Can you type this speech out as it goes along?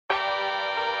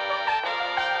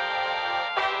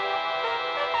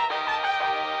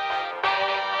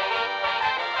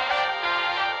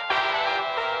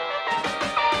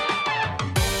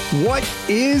What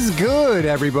is good,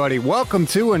 everybody? Welcome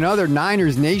to another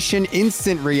Niners Nation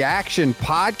Instant Reaction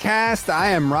podcast. I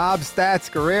am Rob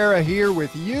Stats Guerrera here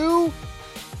with you.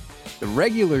 The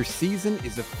regular season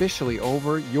is officially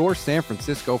over. Your San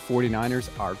Francisco 49ers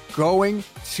are going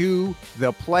to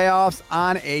the playoffs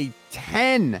on a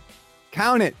 10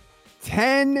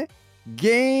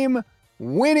 game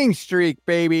winning streak,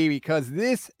 baby, because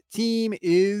this team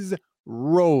is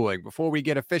rolling. Before we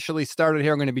get officially started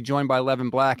here, I'm going to be joined by Levin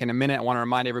Black in a minute. I want to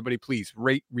remind everybody, please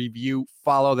rate, review,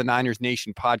 follow the Niners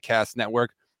Nation Podcast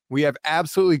Network. We have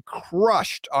absolutely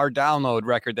crushed our download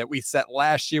record that we set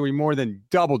last year. We more than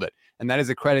doubled it. And that is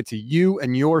a credit to you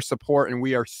and your support. And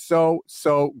we are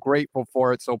so grateful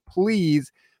for it. So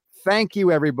please, thank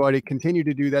you, everybody. Continue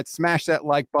to do that. Smash that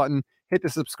like button. Hit the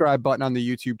subscribe button on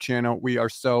the YouTube channel. We are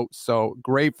so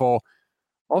grateful.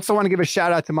 Also want to give a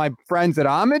shout out to my friends at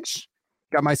Homage.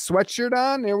 Got my sweatshirt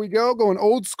on. There we go. Going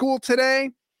old school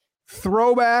today.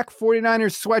 Throwback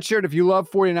 49ers sweatshirt. If you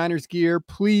love 49ers gear,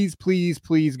 please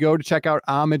go to check out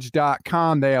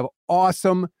homage.com. They have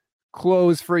awesome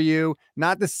clothes for you.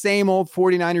 Not the same old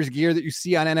 49ers gear that you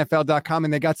see on NFL.com.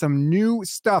 And they got some new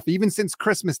stuff. Even since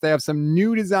Christmas, they have some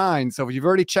new designs. So if you've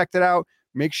already checked it out,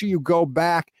 make sure you go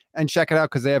back and check it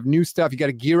out because they have new stuff. You got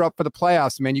to gear up for the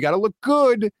playoffs, man. You got to look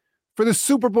good for the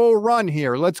Super Bowl run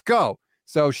here. Let's go.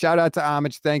 So shout out to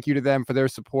Homage. Thank you to them for their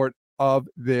support of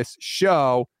this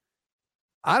show.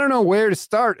 I don't know where to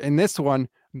start in this one.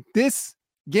 This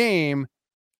game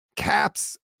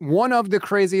caps one of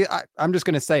the I'm just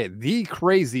going to say it, the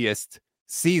craziest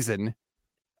season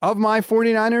of my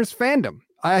 49ers fandom.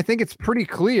 I think it's pretty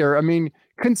clear. I mean,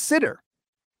 consider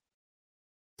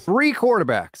 3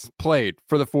 quarterbacks played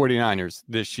for the 49ers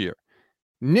this year.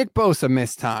 Nick Bosa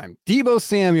missed time. Deebo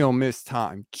Samuel missed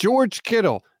time. George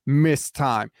Kittle missed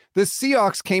time. The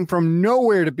Seahawks came from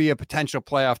nowhere to be a potential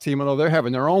playoff team, although they're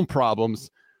having their own problems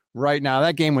right now.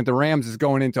 That game with the Rams is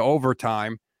going into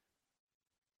overtime.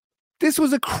 This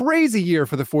was a crazy year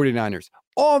for the 49ers.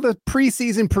 All the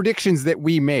preseason predictions that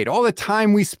we made, all the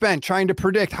time we spent trying to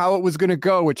predict how it was going to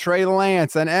go with Trey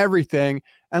Lance and everything,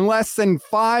 and less than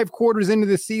 5 quarters into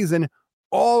the season,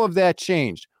 all of that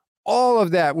changed. All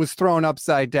of that was thrown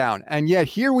upside down. And yet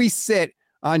here we sit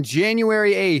on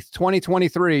January 8th,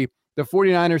 2023. The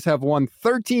 49ers have won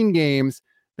 13 games.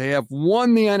 They have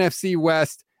won the NFC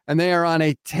West, and they are on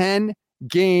a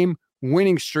 10-game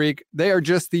winning streak. They are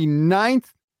just the 9th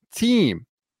team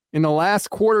in the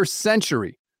last quarter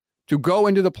century to go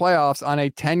into the playoffs on a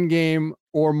 10-game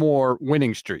or more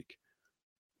winning streak.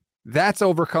 That's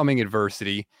overcoming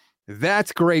adversity.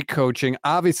 That's great coaching.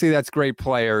 Obviously, that's great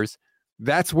players.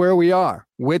 That's where we are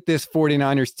with this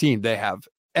 49ers team. They have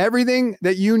everything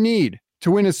that you need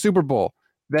to win a Super Bowl.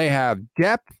 They have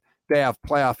depth. They have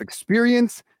playoff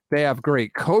experience. They have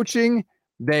great coaching.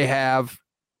 They have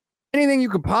anything you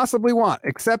could possibly want,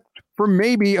 except for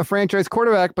maybe a franchise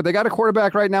quarterback. But they got a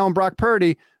quarterback right now in Brock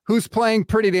Purdy who's playing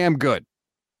pretty damn good.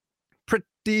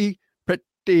 Pretty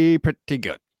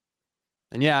good.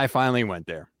 And yeah, I finally went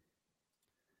there.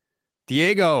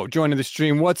 Diego joining the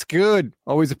stream. What's good?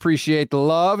 Always appreciate the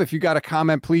love. If you got a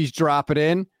comment, please drop it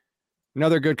in.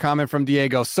 Another good comment from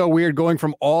Diego. So weird going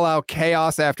from all-out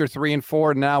chaos after 3 and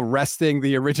 4 to now resting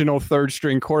the original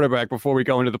third-string quarterback before we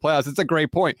go into the playoffs. It's a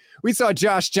great point. We saw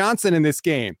Josh Johnson in this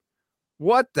game.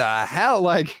 What the hell?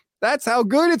 Like, that's how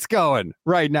good it's going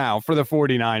right now for the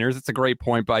 49ers. It's a great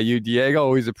point by you, Diego.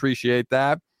 Always appreciate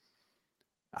that.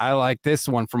 I like this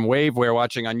one from Wave we're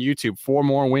watching on YouTube. 4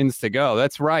 more wins to go.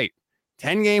 That's right.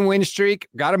 10-game win streak.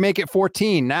 Got to make it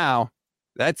 14 now.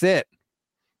 That's it.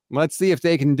 Let's see if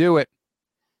they can do it.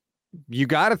 You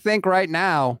got to think right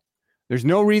now, there's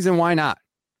no reason why not.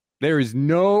 There is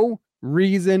no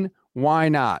reason why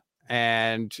not.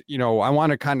 And, you know, I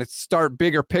want to kind of start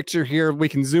bigger picture here. We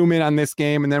can zoom in on this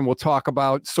game, and then we'll talk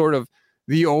about sort of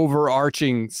the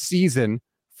overarching season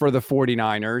for the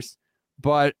 49ers.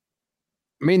 But,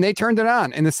 I mean, they turned it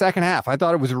on in the second half. I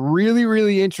thought it was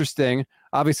really interesting.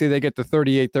 Obviously, they get the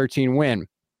 38-13 win.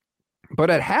 But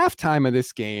at halftime of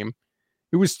this game,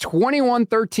 it was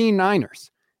 21-13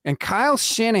 Niners. And Kyle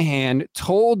Shanahan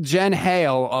told Jen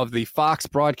Hale of the Fox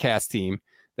broadcast team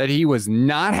that he was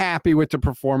not happy with the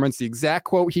performance. The exact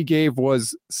quote he gave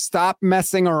was, "Stop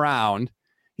messing around."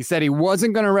 He said he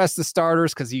wasn't going to rest the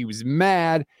starters because he was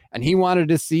mad and he wanted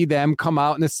to see them come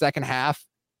out in the second half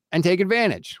and take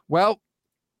advantage. Well,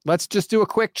 let's just do a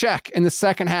quick check in the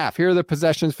second half. Here are the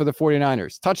possessions for the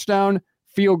 49ers. Touchdown,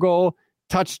 field goal,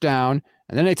 touchdown,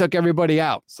 and then they took everybody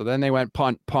out. So then they went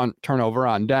punt, turnover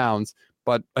on downs.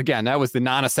 But again, that was the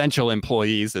non-essential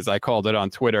employees, as I called it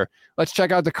on Twitter. Let's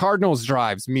check out the Cardinals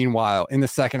drives, meanwhile, in the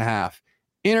second half.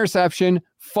 interception,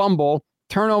 fumble,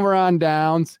 turnover on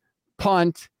downs,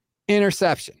 punt,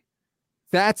 interception.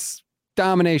 That's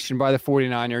domination by the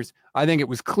 49ers. I think it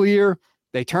was clear.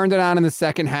 They turned it on in the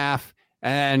second half,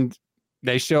 and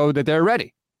they showed that they're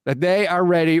ready, that they are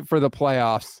ready for the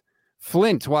playoffs.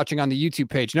 Flint watching on the YouTube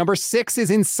page. Number 6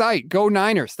 is in sight. Go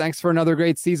Niners. Thanks for another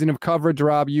great season of coverage,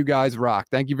 Rob. You guys rock.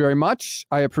 Thank you very much.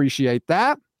 I appreciate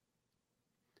that.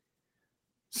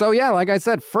 So, yeah, like I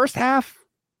said, first half,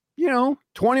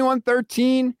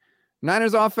 21-13.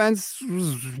 Niners offense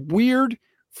was weird.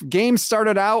 Game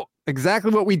started out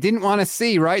exactly what we didn't want to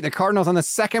see, right? The Cardinals on the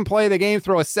second play of the game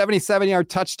throw a 77-yard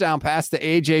touchdown pass to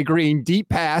A.J. Green, deep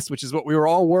pass, which is what we were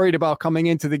all worried about coming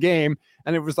into the game.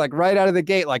 And it was like right out of the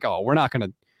gate, like, oh, we're not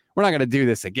gonna do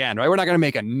this again, right? We're not gonna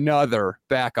make another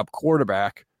backup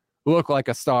quarterback look like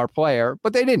a star player,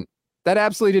 but they didn't. That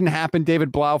absolutely didn't happen.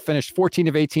 David Blau finished 14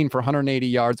 of 18 for 180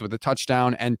 yards with a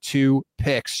touchdown and 2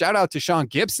 picks. Shout out to Sean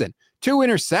Gibson. 2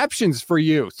 interceptions for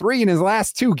you. 3 in his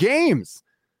last 2 games.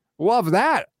 Love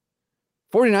that.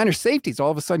 49ers safeties all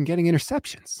of a sudden getting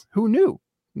interceptions. Who knew?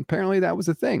 Apparently that was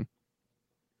a thing.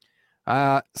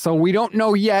 So we don't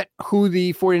know yet who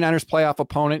the 49ers playoff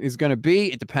opponent is going to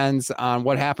be. It depends on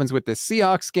what happens with this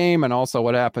Seahawks game and also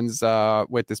what happens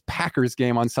with this Packers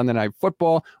game on Sunday Night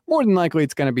Football. More than likely,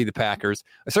 it's going to be the Packers.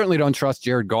 I certainly don't trust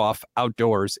Jared Goff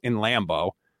outdoors in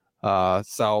Lambeau.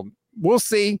 So we'll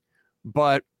see.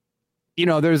 But,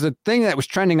 there's a thing that was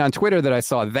trending on Twitter that I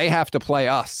saw. They have to play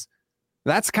us.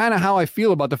 That's kind of how I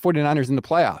feel about the 49ers in the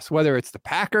playoffs, whether it's the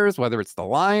Packers, whether it's the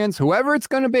Lions, whoever it's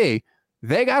going to be.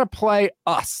 They got to play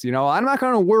us. I'm not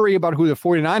going to worry about who the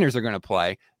 49ers are going to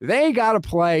play. They got to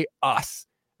play us.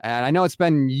 And I know it's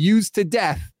been used to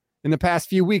death in the past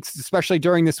few weeks, especially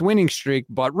during this winning streak,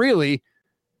 but really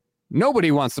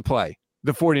nobody wants to play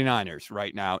the 49ers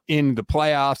right now in the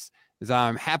playoffs. As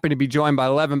I'm happy to be joined by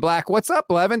Levin Black. What's up,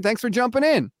 Levin? Thanks for jumping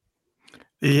in.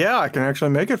 Yeah, I can actually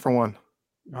make it for one.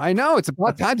 I know. It's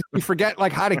about time. Did you forget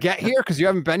how to get here because you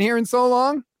haven't been here in so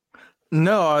long?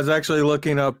 No, I was actually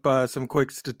looking up some quick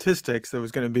statistics. That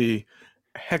was going to be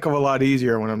a heck of a lot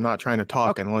easier when I'm not trying to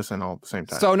talk and listen all at the same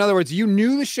time. So in other words, you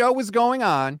knew the show was going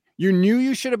on. You knew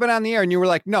you should have been on the air and you were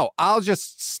like, no, I'll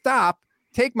just stop,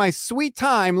 take my sweet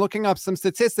time looking up some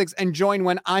statistics and join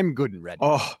when I'm good and ready.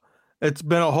 Oh, it's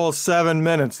been a whole 7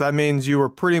 minutes. That means you were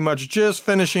pretty much just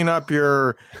finishing up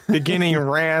your beginning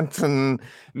rant and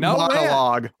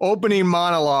opening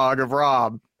monologue of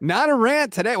Rob. Not a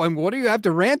rant today. What do you have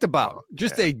to rant about?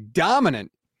 Just a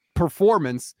dominant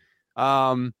performance.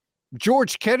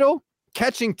 George Kittle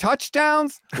catching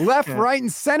touchdowns left, right,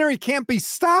 and center. He can't be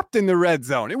stopped in the red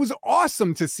zone. It was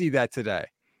awesome to see that today.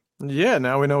 Yeah,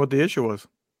 now we know what the issue was.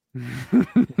 he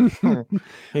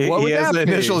has the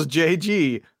initials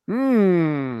JG.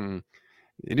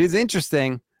 It is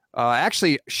interesting.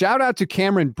 Actually, shout out to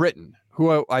Cameron Britton,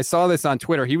 who I saw this on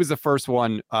Twitter. He was the first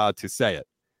one to say it.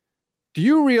 Do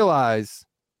you realize,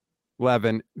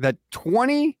 Levin, that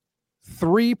 23%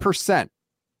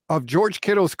 of George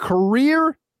Kittle's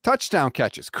career touchdown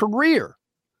catches,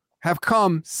 have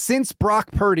come since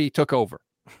Brock Purdy took over?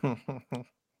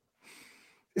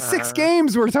 6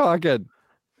 games we're talking.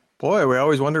 Boy, we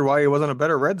always wondered why he wasn't a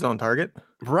better red zone target.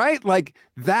 Right?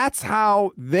 That's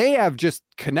how they have just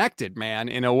connected, man,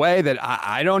 in a way that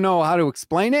I don't know how to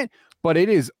explain it, but it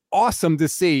is awesome to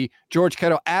see George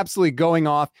Kittle absolutely going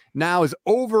off. Now is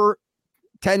over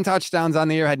 10 touchdowns on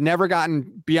the year, had never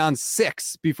gotten beyond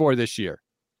 6 before this year.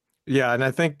 Yeah, and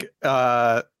I think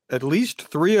at least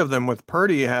 3 of them with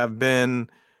Purdy have been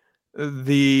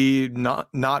the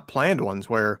not planned ones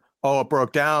where, it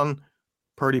broke down,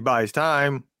 Purdy buys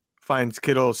time, finds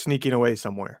Kittle sneaking away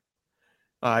somewhere.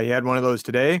 He had one of those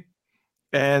today,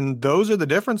 and those are the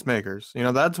difference makers.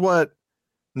 That's what,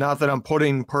 not that I'm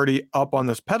putting Purdy up on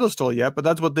this pedestal yet, but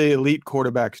that's what the elite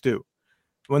quarterbacks do.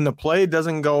 When the play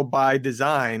doesn't go by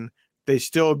design, they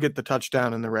still get the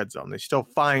touchdown in the red zone. They still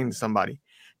find somebody.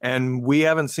 And we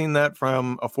haven't seen that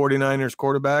from a 49ers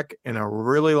quarterback in a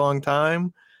really long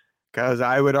time, because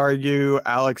I would argue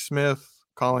Alex Smith,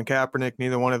 Colin Kaepernick,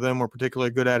 neither one of them were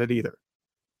particularly good at it either.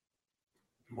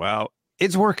 Well,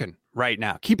 it's working right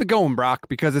now. Keep it going, Brock,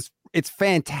 because it's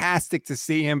fantastic to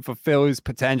see him fulfill his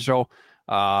potential.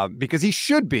 Because he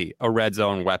should be a red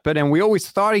zone weapon, and we always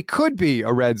thought he could be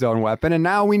a red zone weapon, and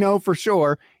now we know for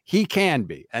sure he can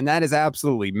be, and that is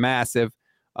absolutely massive.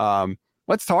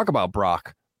 Let's talk about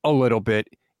Brock a little bit.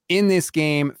 In this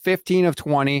game, 15 of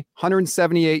 20,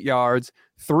 178 yards,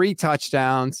 3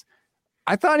 touchdowns.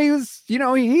 I thought he was,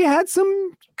 he had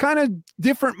some kind of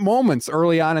different moments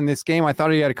early on in this game. I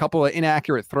thought he had a couple of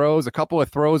inaccurate throws, a couple of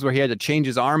throws where he had to change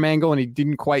his arm angle, and he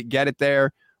didn't quite get it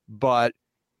there, but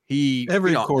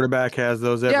Every quarterback has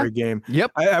those every game.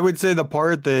 Yep. I would say the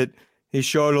part that he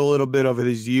showed a little bit of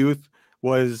his youth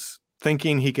was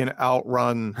thinking he can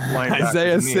outrun linebackers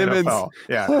Isaiah in the Simmons. NFL.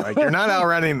 Yeah, like you're not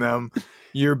outrunning them.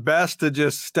 You're best to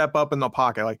just step up in the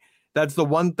pocket. Like that's the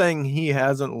one thing he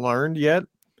hasn't learned yet.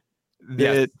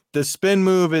 That the spin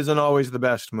move isn't always the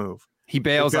best move. He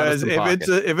bails out of some pocket.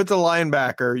 If it's a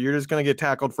linebacker, you're just going to get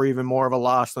tackled for even more of a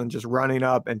loss than just running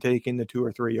up and taking the 2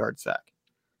 or 3 yard sack.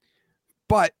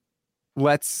 But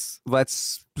let's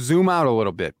zoom out a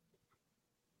little bit.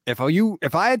 If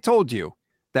I had told you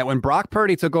that when Brock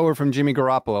Purdy took over from Jimmy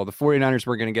Garoppolo, the 49ers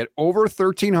were going to get over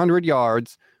 1,300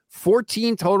 yards,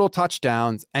 14 total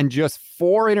touchdowns, and just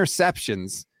 4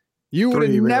 interceptions, you would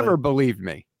have never believed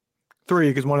me. 3,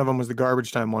 because one of them was the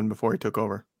garbage time one before he took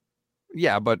over.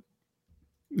 Yeah, but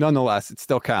nonetheless, it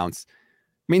still counts.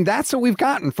 I mean, that's what we've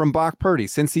gotten from Brock Purdy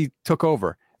since he took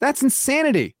over. That's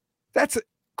insanity. That's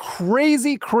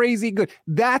crazy, crazy good.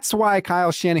 That's why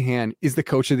Kyle Shanahan is the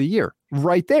coach of the year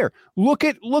right there. Look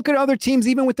at other teams,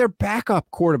 even with their backup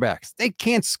quarterbacks. They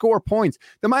can't score points.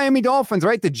 The Miami Dolphins,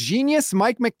 right? The genius,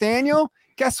 Mike McDaniel,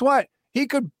 guess what? He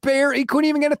couldn't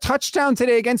even get a touchdown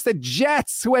today against the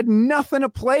Jets, who had nothing to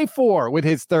play for with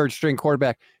his third string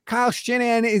quarterback. Kyle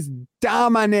Shanahan is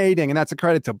dominating, and that's a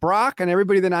credit to Brock and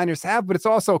everybody the Niners have, but it's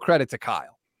also a credit to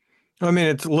Kyle. I mean,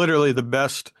 it's literally the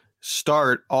best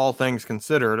start, all things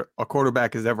considered, a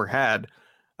quarterback has ever had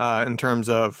in terms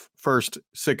of first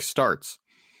 6 starts.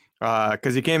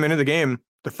 Because he came into the game,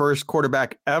 the first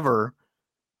quarterback ever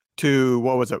to,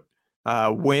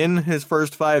 win his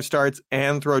first 5 starts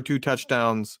and throw 2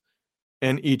 touchdowns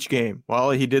in each game.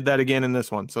 Well, he did that again in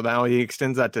this one. So now he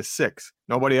extends that to 6.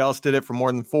 Nobody else did it for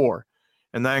more than 4.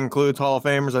 And that includes Hall of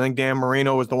Famers. I think Dan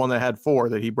Marino was the one that had 4,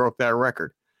 that he broke that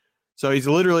record. So he's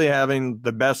literally having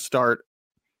the best start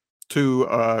to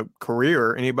a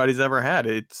career anybody's ever had.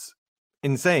 It's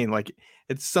insane. Like,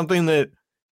 it's something that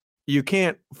you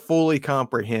can't fully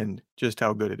comprehend just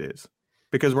how good it is,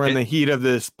 because we're in the heat of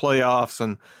this playoffs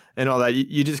and all that.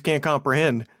 You just can't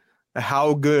comprehend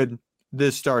how good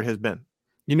this start has been.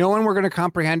 You know when we're going to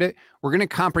comprehend it? We're going to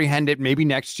comprehend it maybe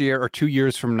next year or 2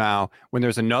 years from now, when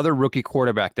there's another rookie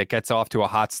quarterback that gets off to a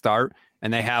hot start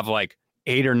and they have like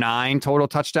 8 or 9 total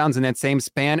touchdowns in that same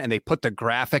span, and they put the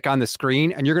graphic on the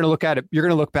screen, and you're going to look at it. You're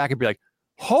going to look back and be like,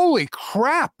 holy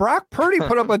crap, Brock Purdy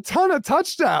put up a ton of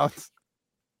touchdowns.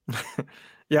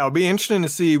 Yeah, it'll be interesting to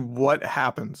see what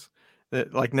happens.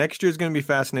 Like, next year's going to be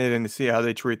fascinating to see how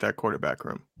they treat that quarterback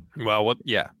room. Well,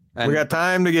 yeah. And we got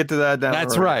time to get to that down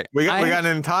That's the road. right. We got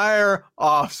an entire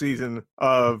off season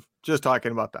of just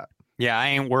talking about that. Yeah, I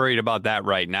ain't worried about that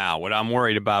right now. What I'm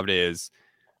worried about is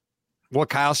what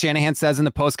Kyle Shanahan says in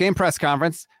the post-game press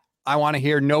conference. I want to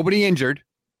hear nobody injured,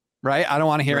 right? I don't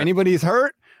want to hear anybody's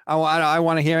hurt. I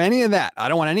want to hear any of that. I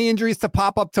don't want any injuries to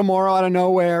pop up tomorrow out of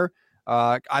nowhere.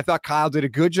 I thought Kyle did a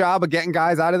good job of getting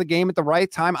guys out of the game at the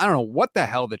right time. I don't know what the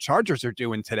hell the Chargers are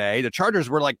doing today. The Chargers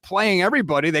were like playing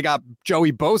everybody. They got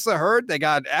Joey Bosa hurt. They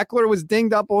got Eckler was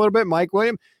dinged up a little bit. Mike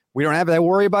Williams. We don't have to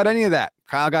worry about any of that.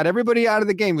 Kyle got everybody out of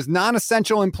the game. It was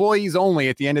non-essential employees only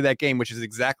at the end of that game, which is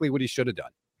exactly what he should have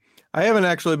done. I haven't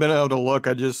actually been able to look.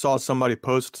 I just saw somebody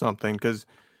post something because,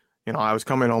 I was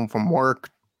coming home from work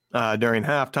during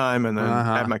halftime and then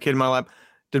had my kid in my lap.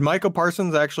 Did Michael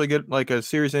Parsons actually get like a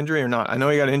serious injury or not? I know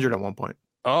he got injured at one point.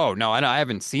 Oh, no, I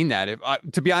haven't seen that.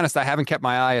 To be honest, I haven't kept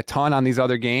my eye a ton on these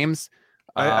other games.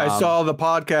 I saw the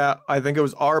podcast. I think it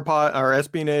was our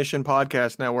SB Nation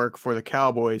podcast network for the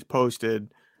Cowboys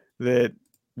posted that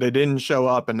they didn't show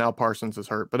up and now Parsons is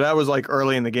hurt. But that was like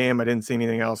early in the game. I didn't see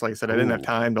anything else. Like I said, I didn't have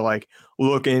time to like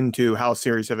look into how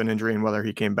serious of an injury and whether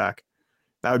he came back.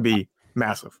 That would be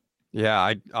massive.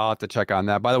 Yeah, I'll have to check on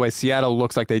that. By the way, Seattle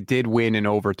looks like they did win in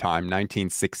overtime,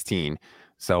 19-16.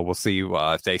 So we'll see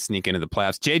if they sneak into the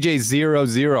playoffs.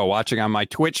 JJ00 watching on my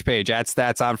Twitch page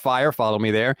 @StatsOnFire. Follow me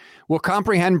there. We'll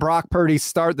comprehend Brock Purdy's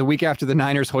start the week after the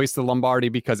Niners hoist the Lombardi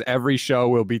because every show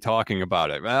will be talking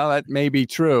about it. Well, that may be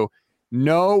true.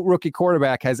 No rookie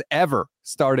quarterback has ever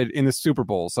started in the Super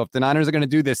Bowl. So if the Niners are going to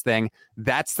do this thing,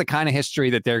 that's the kind of history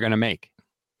that they're going to make.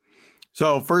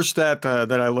 So first stat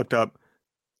that I looked up.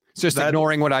 It's just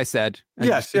ignoring what I said.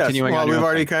 Yes. Well, we've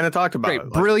already kind of talked about it.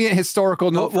 Brilliant historical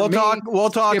note. We'll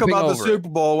talk about the Super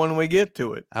Bowl when we get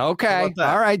to it. Okay.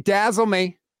 All right. Dazzle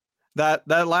me. That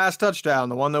last touchdown,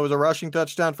 the one that was a rushing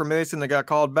touchdown for Mason that got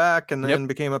called back and then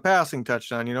became a passing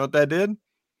touchdown. You know what that did?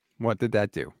 What did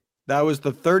that do? That was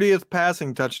the 30th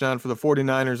passing touchdown for the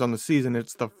 49ers on the season.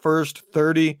 It's the first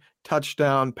 30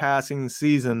 touchdown passing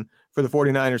season for the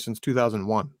 49ers since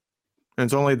 2001. And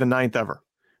it's only the 9th ever.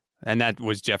 And that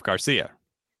was Jeff Garcia.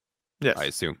 Yes. I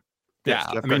assume. Yes,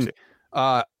 yeah. I mean,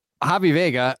 Javi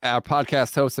Vega, our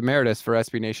podcast host emeritus for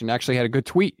SB Nation, actually had a good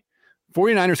tweet.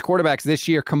 49ers quarterbacks this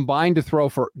year combined to throw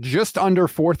for just under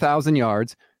 4,000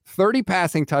 yards, 30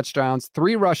 passing touchdowns,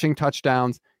 3 rushing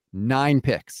touchdowns, 9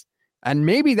 picks. And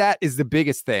maybe that is the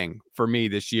biggest thing for me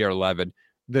this year, 11.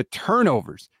 The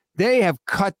turnovers. They have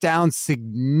cut down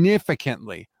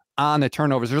significantly on the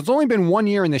turnovers. There's only been 1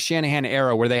 year in the Shanahan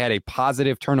era where they had a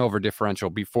positive turnover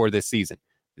differential before this season.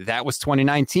 That was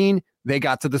 2019. They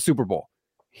got to the Super Bowl.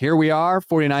 Here we are.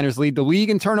 49ers lead the league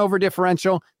in turnover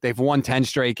differential. They've won 10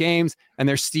 straight games, and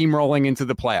they're steamrolling into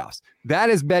the playoffs. That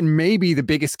has been maybe the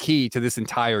biggest key to this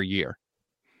entire year.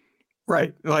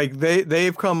 Right. Like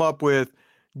they've come up with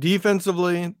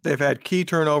defensively, they've had key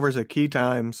turnovers at key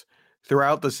times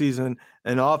throughout the season,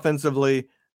 and offensively,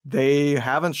 they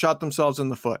haven't shot themselves in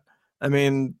the foot. I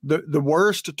mean, the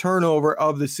worst turnover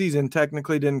of the season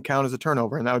technically didn't count as a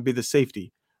turnover, and that would be the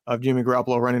safety of Jimmy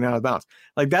Garoppolo running out of bounds.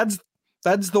 Like that's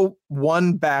the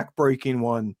one back-breaking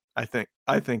one I think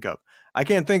of. I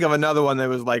can't think of another one that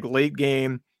was like late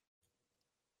game,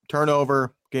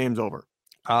 turnover, game's over.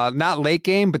 Not late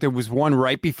game, but there was one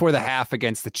right before the half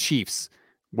against the Chiefs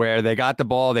where they got the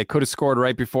ball. They could have scored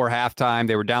right before halftime.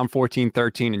 They were down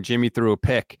 14-13, and Jimmy threw a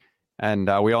pick. And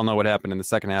we all know what happened in the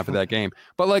second half of that game.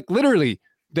 But like literally,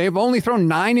 they've only thrown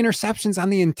 9 interceptions on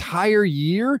the entire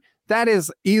year. That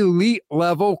is elite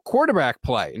level quarterback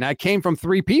play. And that came from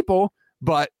 3 people.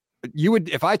 But you would,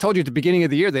 if I told you at the beginning of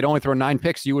the year they'd only throw 9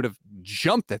 picks, you would have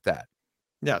jumped at that.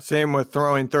 Yeah, same with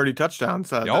throwing 30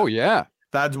 touchdowns. Yeah.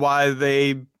 That's why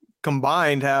they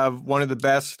combined have one of the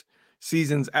best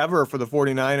seasons ever for the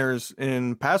 49ers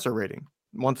in passer rating.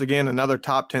 Once again, another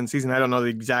top 10 season. I don't know the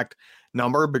exact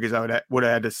number because I would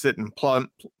have had to sit and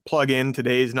plug in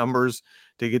today's numbers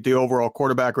to get the overall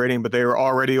quarterback rating, but they were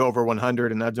already over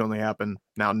 100, and that's only happened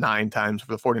now 9 times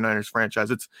for the 49ers franchise.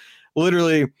 It's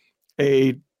literally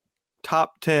a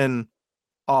top 10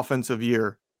 offensive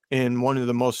year in one of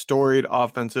the most storied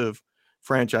offensive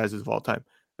franchises of all time.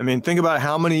 I mean, think about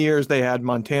how many years they had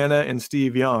Montana and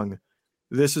Steve Young.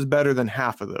 This is better than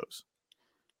half of those.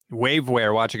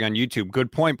 Waveware watching on YouTube.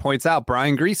 Good point. Points out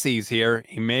Brian Greasy's here.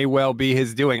 He may well be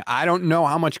his doing. I don't know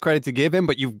how much credit to give him,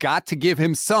 but you've got to give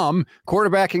him some.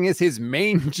 Quarterbacking is his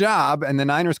main job, and the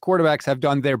Niners quarterbacks have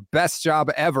done their best job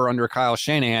ever under Kyle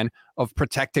Shanahan of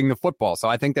protecting the football. So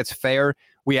I think that's fair.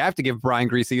 We have to give Brian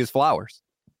Griese his flowers.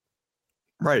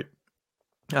 Right.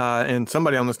 And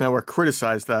somebody on this network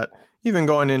criticized that even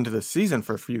going into the season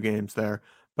for a few games there,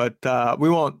 but we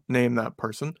won't name that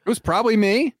person. It was probably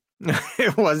me.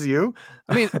 It was you.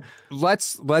 I mean,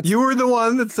 let's. You were the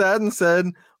one that said,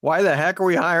 why the heck are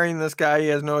we hiring this guy? He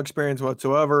has no experience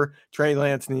whatsoever. Trey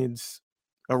Lance needs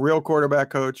a real quarterback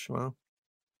coach. Well,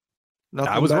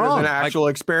 nothing I was better wrong. than actual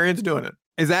experience doing it.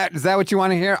 Is that what you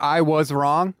want to hear? I was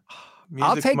wrong.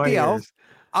 I'll take the L's.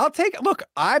 Look,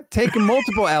 I've taken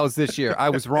multiple L's this year.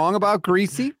 I was wrong about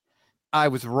Griese. I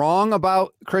was wrong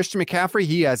about Christian McCaffrey.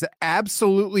 He has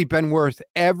absolutely been worth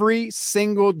every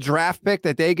single draft pick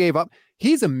that they gave up.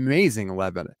 He's amazing,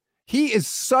 11. He is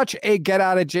such a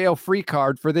get-out-of-jail-free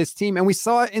card for this team, and we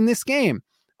saw it in this game.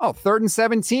 3rd and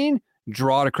 17,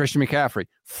 draw to Christian McCaffrey.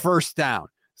 First down.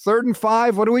 3rd and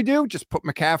 5, what do? Just put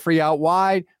McCaffrey out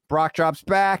wide. Brock drops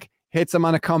back, hits him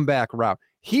on a comeback route.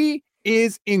 He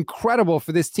is incredible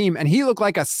for this team, and he looked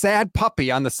like a sad puppy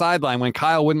on the sideline when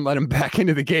Kyle wouldn't let him back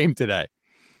into the game today.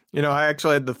 You know, I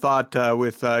actually had the thought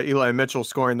with Eli Mitchell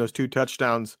scoring those 2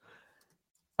 touchdowns.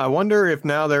 I wonder if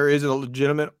now there is a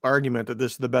legitimate argument that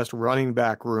this is the best running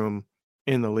back room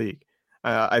in the league.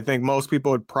 I think most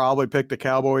people would probably pick the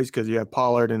Cowboys because you have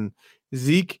Pollard and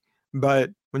Zeke,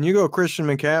 but when you go Christian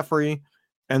McCaffrey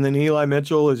and then Eli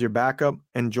Mitchell is your backup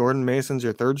and Jordan Mason's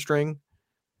your 3rd string,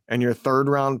 and your 3rd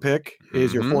round pick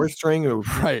is your 4th string, who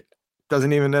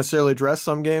doesn't even necessarily dress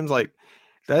some games, like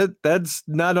that's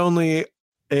not only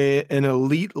an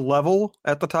elite level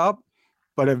at the top,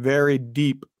 but a very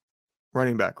deep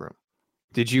running back room.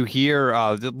 Did you hear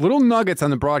the little nuggets on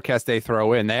the broadcast they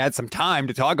throw in? They had some time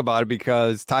to talk about it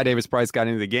because Ty Davis-Price got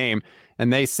into the game,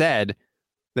 and they said,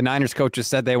 the Niners coaches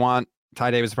said they want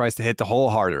Ty Davis-Price to hit the hole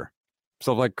harder.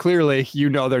 So, like, clearly,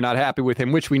 they're not happy with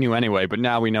him, which we knew anyway, but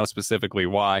now we know specifically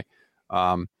why.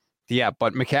 But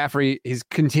McCaffrey is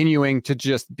continuing to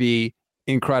just be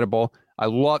incredible. I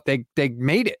love they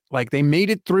made it. Like, they made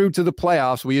it through to the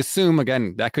playoffs. We assume,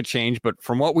 again, that could change, but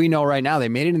from what we know right now, they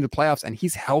made it into the playoffs, and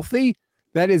he's healthy.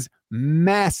 That is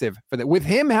massive for that. With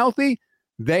him healthy,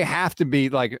 they have to be,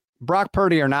 like, Brock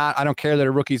Purdy or not. I don't care that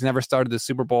a rookie's never started the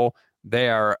Super Bowl. They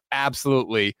are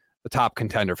absolutely the top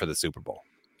contender for the Super Bowl.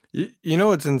 You know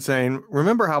what's insane?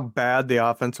 Remember how bad the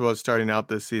offense was starting out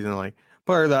this season? Like,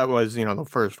 part of that was, the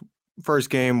first first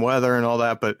game, weather and all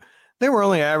that, but they were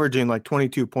only averaging like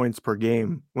 22 points per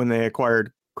game when they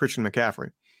acquired Christian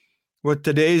McCaffrey. With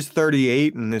today's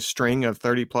 38 and this string of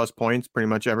 30-plus points pretty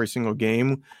much every single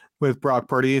game with Brock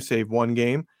Purdy, save one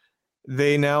game,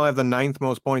 they now have the 9th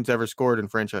most points ever scored in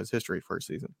franchise history for a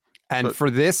season. And for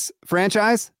this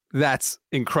franchise, that's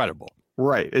incredible.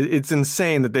 Right. It's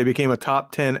insane that they became a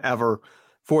top 10 ever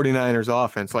 49ers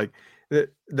offense. Like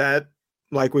that,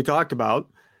 like we talked about,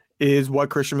 is what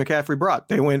Christian McCaffrey brought.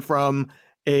 They went from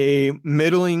a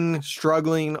middling,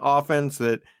 struggling offense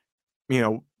that, you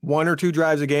know, 1 or 2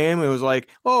 drives a game, it was like,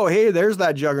 oh, hey, there's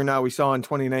that juggernaut we saw in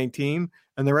 2019.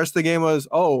 And the rest of the game was,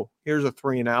 oh, here's a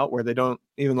 3 and out where they don't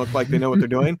even look like they know what they're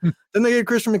doing. Then they get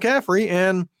Christian McCaffrey,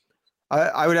 and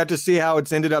I would have to see how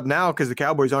it's ended up now because the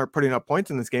Cowboys aren't putting up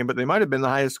points in this game, but they might have been the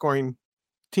highest scoring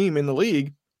team in the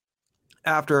league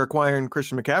after acquiring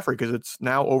Christian McCaffrey because it's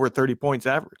now over 30 points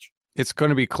average. It's going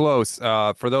to be close.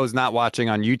 For those not watching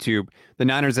on YouTube, the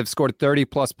Niners have scored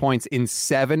 30-plus points in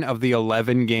 7 of the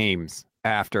 11 games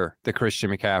after the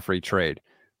Christian McCaffrey trade.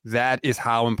 That is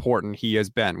how important he has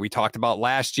been. We talked about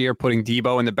last year putting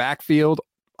Debo in the backfield,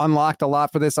 unlocked a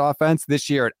lot for this offense.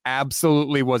 This year, it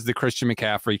absolutely was the Christian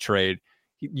McCaffrey trade.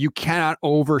 You cannot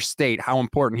overstate how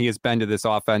important he has been to this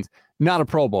offense. Not a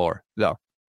Pro Bowler, though,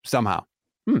 somehow.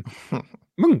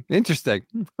 Interesting.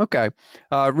 Okay.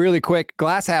 Really quick,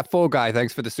 glass half full guy,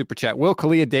 thanks for the super chat. Will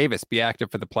Kalia Davis be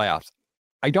active for the playoffs?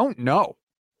 I don't know.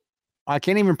 I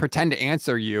can't even pretend to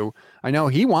answer you. I know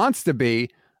he wants to be,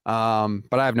 but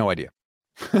I have no idea.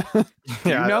 Do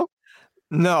you know?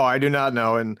 No, I do not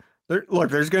know. And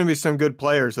there's going to be some good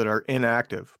players that are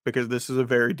inactive because this is a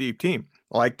very deep team.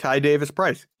 Like Ty Davis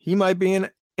Price. He might be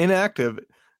inactive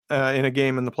in a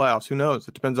game in the playoffs. Who knows?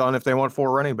 It depends on if they want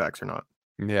 4 running backs or not.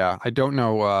 Yeah, I don't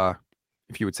know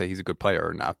if you would say he's a good player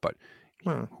or not, but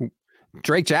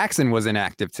Drake Jackson was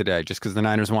inactive today just because the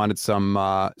Niners wanted some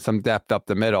depth up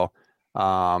the middle.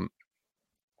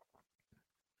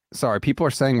 Sorry, people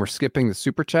are saying we're skipping the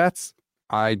super chats.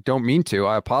 I don't mean to.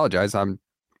 I apologize.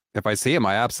 If I see him,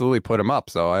 I absolutely put him up.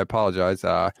 So I apologize.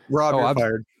 Rob, you're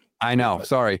fired. I know.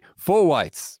 Sorry. Full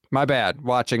whites. My bad.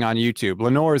 Watching on YouTube.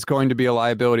 Lenore is going to be a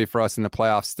liability for us in the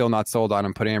playoffs. Still not sold on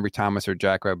him putting Ambry Thomas or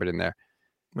Jack Rabbit in there.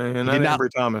 Man, not Ambry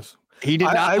Thomas. He did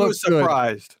not. I was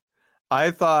surprised. Good.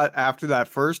 I thought after that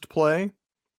first play,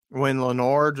 when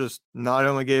Lenore just not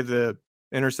only gave the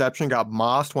interception, got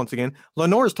mossed once again.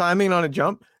 Lenore's timing on a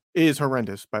jump is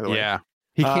horrendous, by the way. Yeah.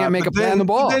 He can't make a play on the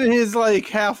ball. Then his like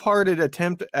half-hearted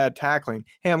attempt at tackling.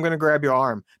 Hey, I'm going to grab your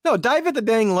arm. No, dive at the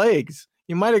dang legs.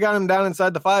 You might have got him down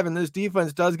inside the 5, and this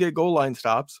defense does get goal line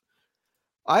stops.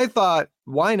 I thought,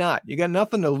 why not? You got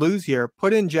nothing to lose here.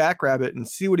 Put in Jackrabbit and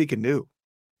see what he can do.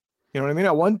 You know what I mean?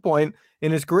 At one point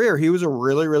in his career, he was a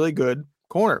really, really good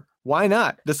corner. Why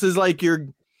not? This is like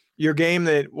your game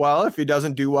that, well, if he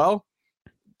doesn't do well,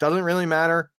 doesn't really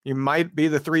matter. You might be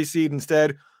the 3 seed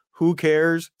instead. Who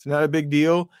cares? It's not a big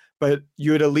deal. But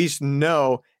you would at least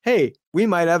know, hey, we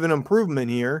might have an improvement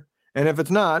here. And if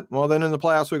it's not, well, then in the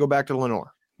playoffs, we go back to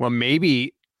Lenore. Well,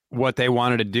 maybe what they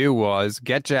wanted to do was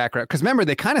get Jackrabbit. Because remember,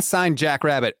 they kind of signed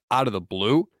Jackrabbit out of the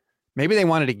blue. Maybe they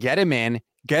wanted to get him in,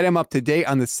 get him up to date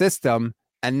on the system.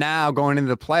 And now going into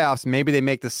the playoffs, maybe they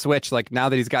make the switch. Like now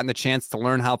that he's gotten the chance to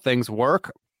learn how things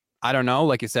work. I don't know.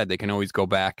 Like you said, they can always go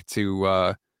back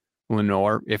to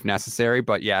Lenore if necessary.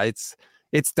 But yeah, it's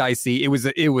dicey. It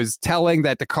was telling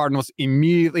that the Cardinals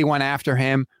immediately went after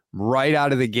him right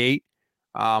out of the gate,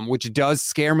 which does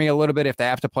scare me a little bit if they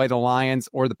have to play the Lions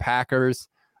or the Packers.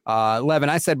 Levin,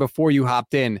 I said before you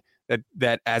hopped in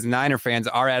that as Niner fans,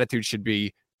 our attitude should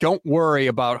be, don't worry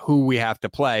about who we have to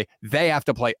play. They have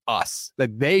to play us.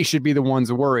 That they should be the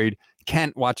ones worried.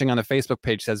 Kent, watching on the Facebook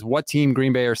page, says, what team,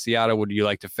 Green Bay or Seattle, would you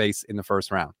like to face in the first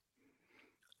round?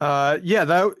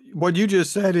 That what you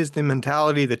just said is the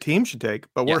mentality the team should take,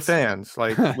 but we're fans.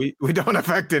 Like we don't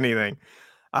affect anything.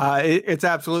 It's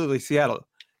absolutely Seattle.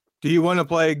 Do you want to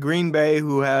play Green Bay,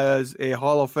 who has a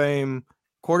Hall of Fame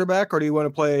quarterback, or do you want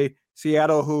to play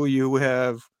Seattle, who you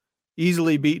have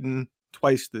easily beaten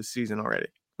twice this season already?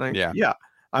 Yeah.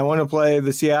 I want to play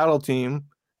the Seattle team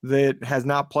that has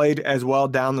not played as well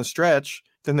down the stretch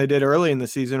than they did early in the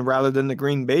season, rather than the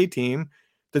Green Bay team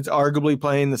that's arguably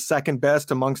playing the second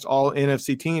best amongst all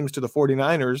NFC teams to the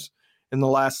 49ers in the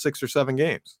last 6 or 7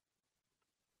 games.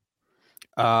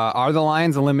 Are the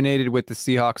Lions eliminated with the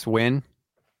Seahawks win?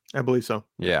 I believe so.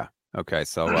 Yeah. Okay.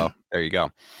 So, there you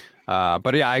go.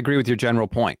 But yeah, I agree with your general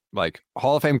point. Like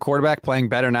Hall of Fame quarterback playing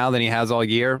better now than he has all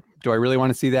year. Do I really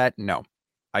want to see that? No,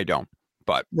 I don't.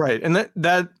 But right. And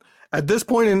that at this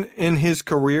point in his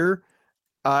career,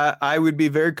 I would be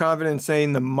very confident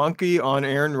saying the monkey on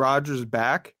Aaron Rodgers'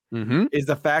 back is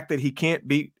the fact that he can't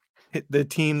beat the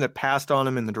team that passed on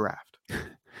him in the draft.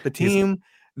 The team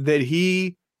that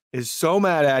he is so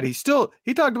mad at. He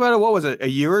talked about it, what was it, a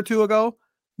year or two ago,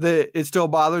 that it still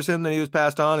bothers him that he was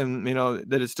passed on, and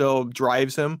that it still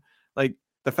drives him. Like,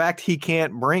 the fact he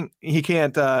can't win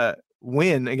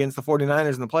against the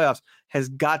 49ers in the playoffs has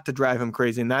got to drive him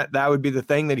crazy. And that would be the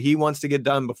thing that he wants to get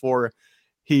done before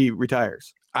he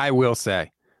retires. I will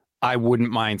say, I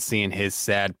wouldn't mind seeing his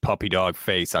sad puppy dog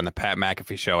face on the Pat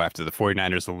McAfee show after the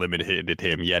 49ers eliminated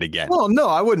him yet again. Well, no,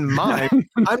 I wouldn't mind.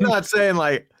 I'm not saying,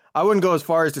 like, I wouldn't go as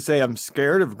far as to say I'm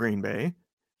scared of Green Bay.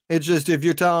 It's just, if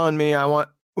you're telling me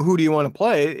who do you want to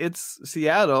play? It's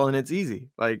Seattle, and it's easy.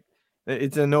 Like,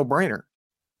 it's a no-brainer.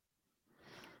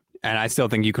 And I still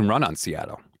think you can run on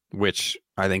Seattle, which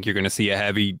I think you're going to see a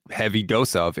heavy, heavy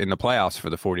dose of in the playoffs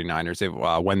for the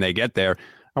 49ers when they get there.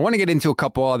 I want to get into a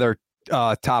couple other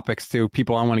topics too.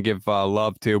 People I want to give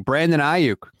love to. Brandon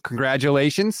Ayuk,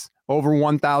 congratulations. Over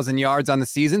 1,000 yards on the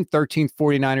season. 13th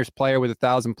 49ers player with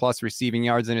 1,000+ receiving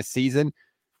yards in a season.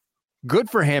 Good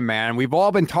for him, man. We've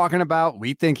all been talking about,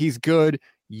 we think he's good.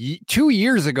 2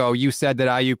 years ago, you said that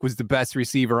Ayuk was the best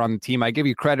receiver on the team. I give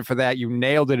you credit for that. You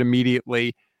nailed it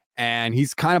immediately. And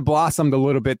he's kind of blossomed a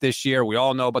little bit this year. We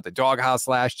all know about the doghouse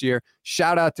last year.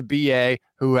 Shout out to BA,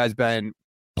 who has been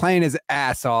playing his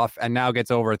ass off and now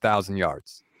gets over 1,000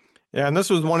 yards. Yeah, and this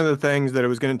was one of the things that it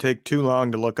was going to take too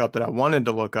long to look up that I wanted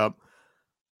to look up.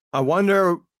 I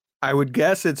would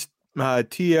guess it's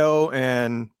T.O.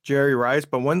 and Jerry Rice,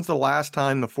 but when's the last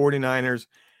time the 49ers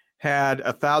had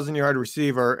a 1,000-yard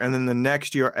receiver and then the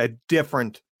next year a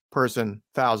different person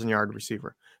 1,000-yard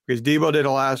receiver? Because Debo did it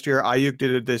last year, Ayuk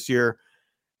did it this year.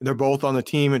 They're both on the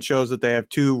team. It shows that they have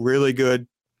two really good,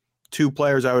 two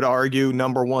players, I would argue,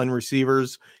 number one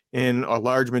receivers in a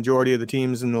large majority of the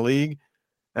teams in the league.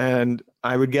 And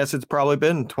I would guess it's probably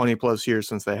been 20 plus years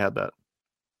since they had that.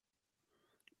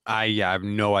 I have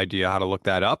no idea how to look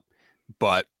that up,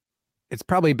 but it's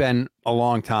probably been a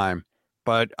long time.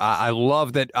 But I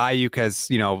love that Ayuk has,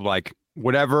 like,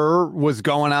 whatever was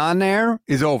going on there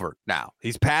is over now.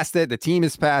 He's past it. The team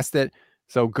is past it.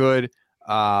 So good.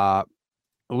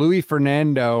 Luis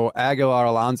Fernando Aguilar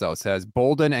Alonso says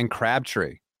Bolden and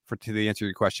Crabtree to the answer to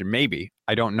your question. Maybe.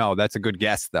 I don't know. That's a good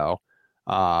guess, though.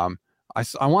 I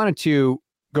wanted to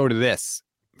go to this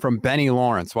from Benny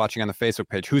Lawrence watching on the Facebook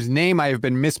page, whose name I have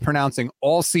been mispronouncing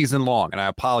all season long. And I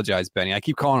apologize, Benny. I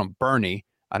keep calling him Bernie.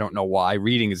 I don't know why.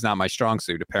 Reading is not my strong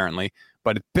suit, apparently.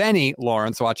 But Benny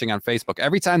Lawrence watching on Facebook.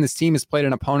 Every time this team has played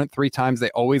an opponent 3 times, they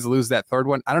always lose that third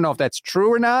one. I don't know if that's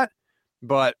true or not,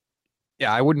 but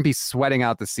yeah, I wouldn't be sweating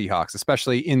out the Seahawks,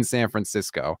 especially in San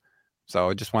Francisco. So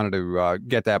I just wanted to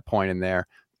get that point in there.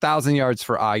 1,000 yards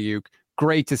for Ayuk.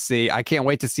 Great to see. I can't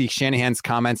wait to see Shanahan's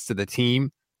comments to the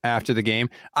team after the game.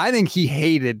 I think he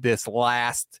hated this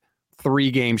last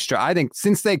 3-game stretch. I think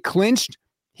since they clinched,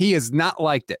 he has not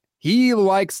liked it. He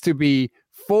likes to be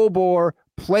full bore,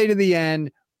 play to the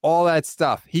end, all that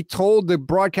stuff. He told the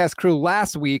broadcast crew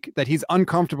last week that he's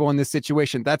uncomfortable in this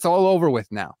situation. That's all over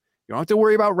with now. You don't have to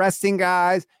worry about resting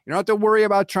guys. You don't have to worry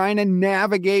about trying to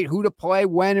navigate who to play,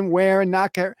 when and where, and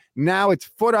not care. Now it's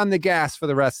foot on the gas for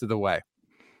the rest of the way.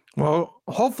 Well,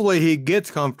 hopefully he gets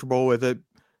comfortable with it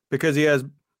because he has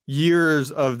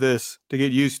years of this to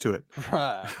get used to it.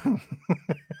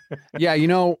 Yeah,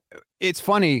 it's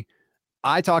funny.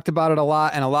 I talked about it a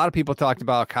lot, and a lot of people talked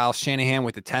about Kyle Shanahan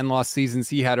with the 10-loss seasons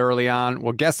he had early on.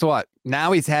 Well, guess what?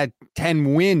 Now he's had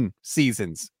 10-win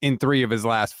seasons in 3 of his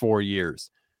last 4 years.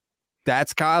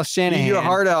 That's Kyle Shanahan. Eat your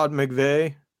heart out,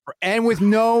 McVay. And with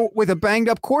a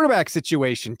banged-up quarterback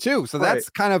situation, too. So that's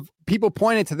kind of, people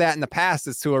pointed to that in the past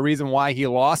as to a reason why he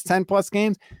lost 10-plus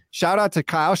games. Shout out to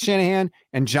Kyle Shanahan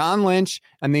and John Lynch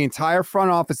and the entire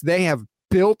front office. They have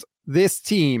built this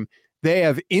team. They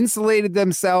have insulated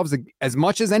themselves as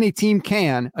much as any team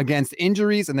can against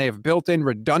injuries, and they have built in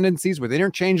redundancies with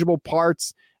interchangeable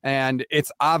parts, and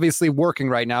it's obviously working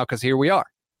right now because here we are.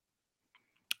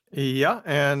 Yeah,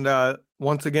 and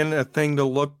once again, a thing to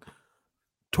look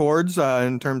towards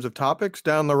in terms of topics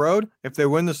down the road. If they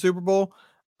win the Super Bowl,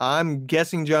 I'm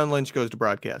guessing John Lynch goes to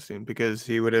broadcasting because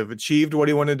he would have achieved what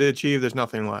he wanted to achieve. There's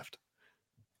nothing left.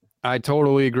 I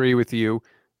totally agree with you.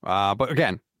 But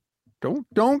again, don't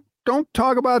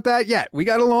talk about that yet. We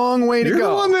got a long way to go. You're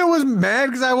the one that was mad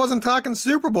because I wasn't talking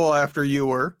Super Bowl after you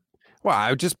were. Well,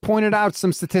 I just pointed out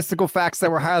some statistical facts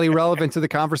that were highly relevant to the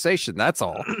conversation. That's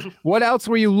all. What else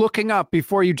were you looking up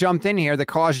before you jumped in here that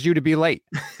caused you to be late?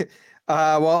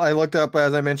 Well, I looked up,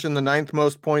 as I mentioned, the 9th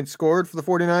most points scored for the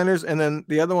 49ers. And then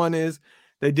the other one is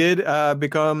they did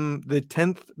become the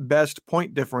 10th best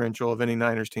point differential of any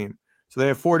Niners team. So they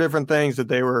have 4 different things that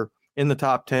they were in the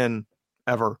top 10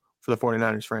 ever for the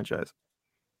 49ers franchise.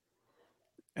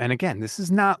 And again, this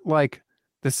is not like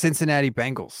the Cincinnati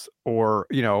Bengals or,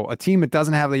 a team that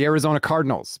doesn't have the Arizona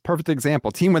Cardinals. Perfect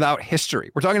example. Team without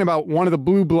history. We're talking about one of the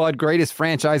blue blood greatest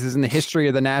franchises in the history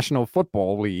of the National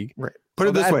Football League. Right. Put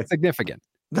it this way. Significant.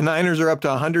 The Niners are up to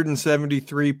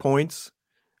 173 points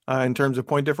in terms of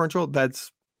point differential.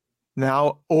 That's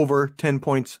now over 10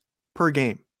 points per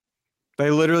game. They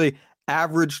literally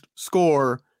averaged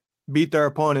score beat their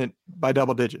opponent by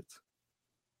double digits.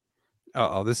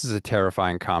 Oh, this is a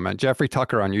terrifying comment. Jeffrey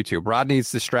Tucker on YouTube. Rod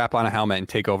needs to strap on a helmet and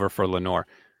take over for Lenore.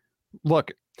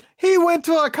 Look, he went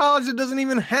to a college that doesn't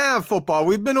even have football.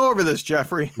 We've been over this,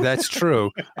 Jeffrey. That's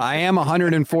true. I am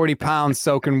 140 pounds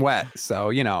soaking wet.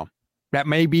 So, that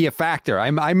may be a factor. I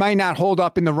might not hold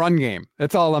up in the run game.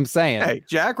 That's all I'm saying. Hey,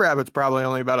 Jackrabbit's probably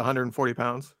only about 140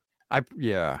 pounds.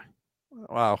 Yeah.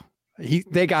 Wow.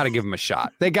 They got to give him a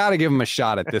shot. They got to give him a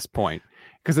shot at this point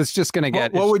because it's just going to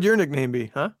get. What would your nickname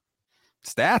be, huh?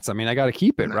 Stats. I mean, I got to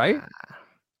keep it, right?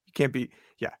 You can't be.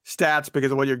 Yeah, stats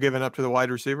because of what you're giving up to the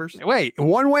wide receivers. Wait,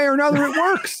 one way or another, it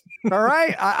works. All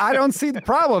right. I don't see the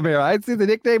problem here. I see the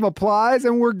nickname applies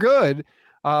and we're good.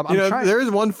 There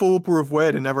is one foolproof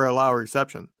way to never allow a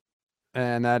reception.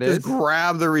 And that just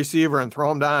grab the receiver and throw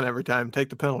him down every time. Take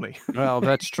the penalty. Well,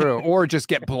 that's true. Or just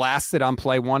get blasted on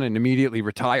play one and immediately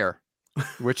retire,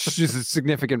 which is a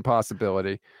significant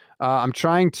possibility. I'm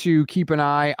trying to keep an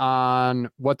eye on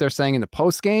what they're saying in the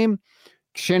post game.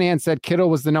 Shanahan said Kittle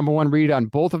was the number one read on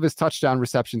both of his touchdown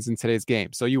receptions in today's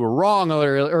game. So you were wrong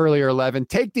earlier, 11.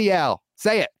 Take the L.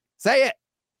 Say it. Say it.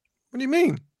 What do you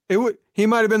mean? He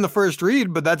might have been the first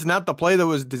read, but that's not the play that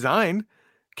was designed.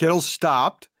 Kittle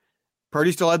stopped.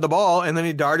 Purdy still had the ball, and then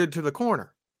he darted to the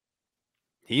corner.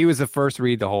 He was the first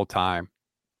read the whole time.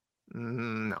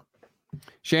 No.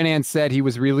 Shanahan said he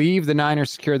was relieved the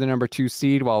Niners secured the number 2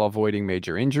 seed while avoiding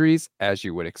major injuries, as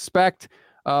you would expect.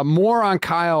 More on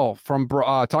Kyle from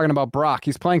talking about Brock.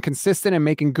 He's playing consistent and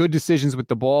making good decisions with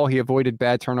the ball. He avoided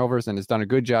bad turnovers and has done a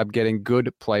good job getting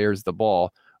good players the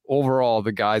ball. Overall,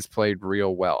 the guys played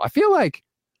real well. I feel like,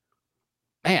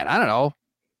 man, I don't know.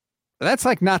 That's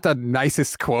like not the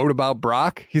nicest quote about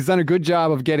Brock. He's done a good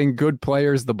job of getting good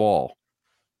players the ball.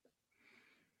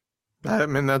 I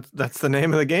mean, that's the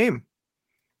name of the game.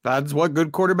 That's what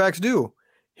good quarterbacks do.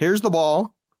 Here's the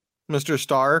ball, Mr.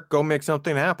 Star. Go make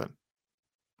something happen.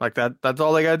 Like that. That's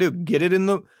all they got to do. Get it in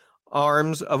the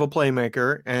arms of a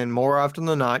playmaker, and more often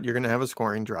than not, you're going to have a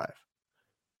scoring drive.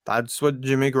 That's what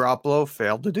Jimmy Garoppolo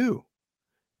failed to do.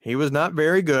 He was not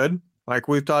very good, like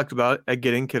we've talked about, at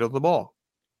getting Kittle the ball.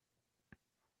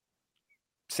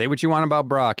 Say what you want about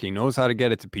Brock. He knows how to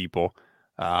get it to people.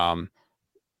 I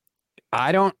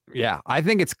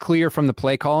think it's clear from the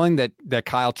play calling that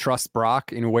Kyle trusts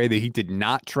Brock in a way that he did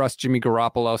not trust Jimmy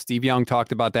Garoppolo. Steve Young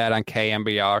talked about that on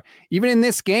KMBR. Even in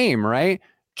this game, right?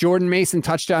 Jordan Mason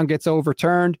touchdown gets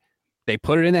overturned. They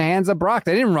put it in the hands of Brock.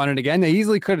 They didn't run it again. They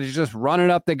easily could have just run it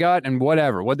up the gut and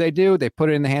whatever. What'd they do? They put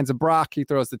it in the hands of Brock. He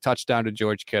throws the touchdown to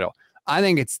George Kittle. I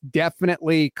think it's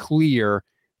definitely clear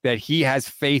that he has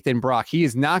faith in Brock. He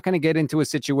is not going to get into a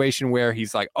situation where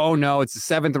he's like, oh no, it's a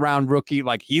 7th round rookie.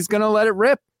 Like he's going to let it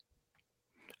rip.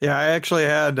 Yeah, I actually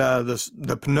had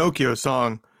the Pinocchio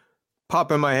song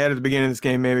pop in my head at the beginning of this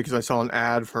game, maybe because I saw an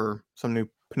ad for some new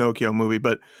Pinocchio movie,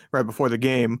 but right before the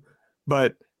game.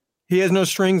 But he has no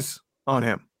strings on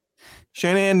him.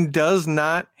 Shanahan does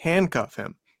not handcuff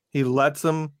him. He lets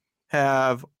him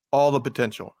have all the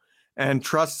potential and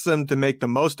trusts him to make the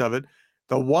most of it.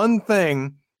 The one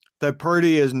thing that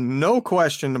Purdy is no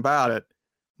question about it,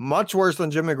 much worse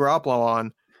than Jimmy Garoppolo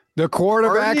on. The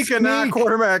quarterback Purdy cannot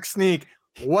quarterback sneak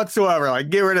whatsoever. Like,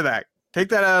 get rid of that. Take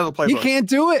that out of the playbook. He can't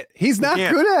do it. He's not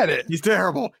good at it. He's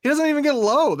terrible. He doesn't even get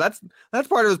low. That's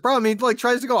part of his problem. He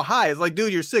tries to go high. It's like,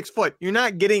 dude, you're 6 foot. You're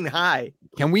not getting high.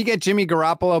 Can we get Jimmy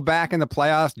Garoppolo back in the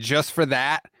playoffs just for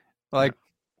that? Like,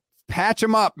 patch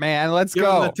him up, man. Let's go.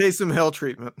 Give him the Taysom Hill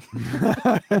treatment.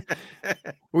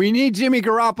 We need Jimmy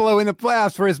Garoppolo in the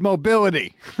playoffs for his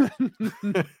mobility.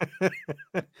 That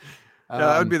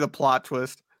would be the plot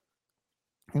twist.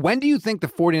 When do you think the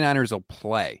 49ers will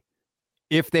play?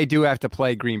 If they do have to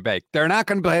play Green Bay, they're not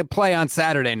going to play on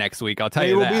Saturday next week. I'll tell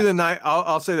you that. They will be the night.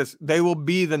 I'll say this. They will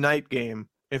be the night game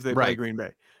if they play Green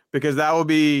Bay, because that will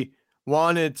be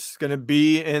one. It's going to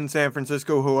be in San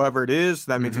Francisco, whoever it is.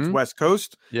 That means it's West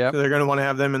Coast. Yeah. So they're going to want to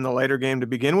have them in the later game to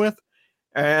begin with.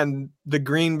 And the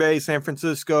Green Bay, San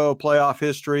Francisco playoff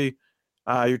history.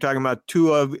 You're talking about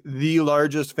two of the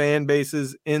largest fan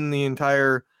bases in the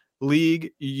entire league.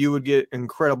 You would get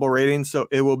incredible ratings. So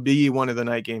it will be one of the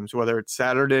night games, whether it's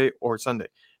Saturday or Sunday.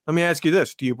 Let me ask you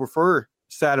this. Do you prefer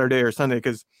Saturday or Sunday?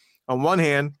 Because on one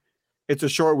hand, it's a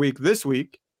short week this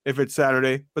week if it's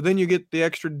Saturday, but then you get the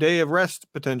extra day of rest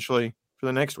potentially for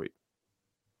the next week.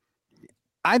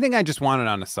 I think I just want it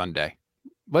on a Sunday.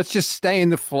 Let's just stay in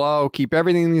the flow, keep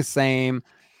everything the same,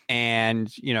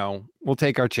 and, we'll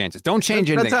take our chances. Don't change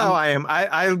anything. That's how I am.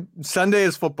 I Sunday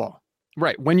is football.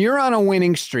 Right. When you're on a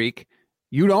winning streak,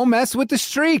 you don't mess with the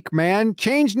streak, man.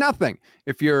 Change nothing.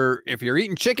 If you're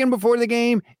eating chicken before the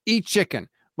game, eat chicken.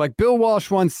 Like Bill Walsh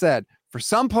once said, for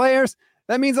some players,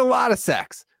 that means a lot of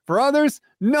sex. For others,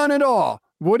 none at all.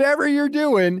 Whatever you're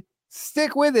doing,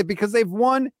 stick with it because they've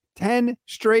won 10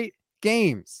 straight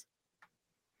games.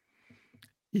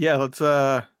 Yeah, let's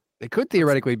they could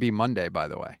theoretically be Monday, by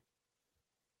the way.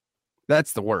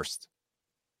 That's the worst.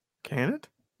 Can it?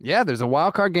 Yeah, there's a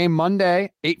wild card game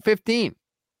Monday, 8:15.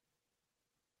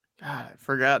 God, I've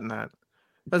forgotten that.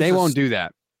 They won't do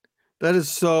that. That is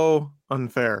so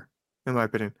unfair, in my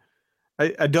opinion.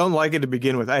 I don't like it to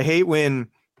begin with. I hate when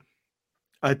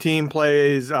a team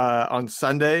plays on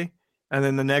Sunday and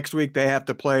then the next week they have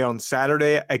to play on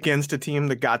Saturday against a team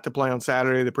that got to play on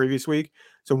Saturday the previous week.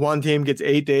 So one team gets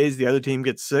 8 days, the other team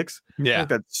gets 6. Yeah. I think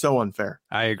that's so unfair.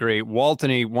 I agree.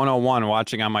 Waltony 101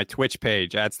 watching on my Twitch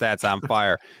page at Stats on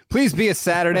Fire. Please be a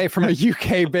Saturday from a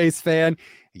UK-based fan.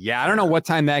 Yeah, I don't know what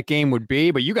time that game would be,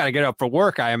 but you got to get up for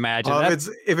work, I imagine.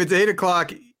 If it's 8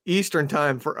 o'clock Eastern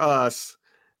time for us,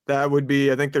 that would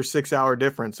be, I think there's 6 hour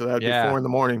difference. So that would be 4 in the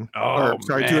morning. Oh,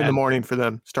 2 in the morning for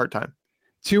them start time.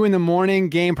 2 in the morning,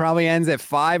 game probably ends at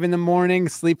 5 in the morning,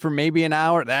 sleep for maybe an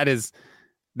hour. That is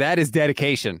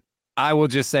dedication. I will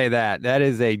just say that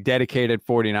is a dedicated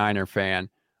 49er fan.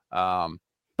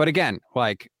 But again,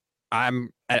 like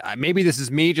maybe this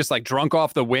is me just like drunk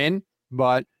off the win,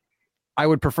 but I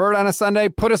would prefer it on a Sunday.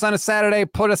 Put us on a Saturday,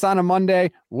 put us on a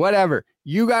Monday, whatever.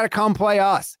 You got to come play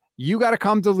us. You got to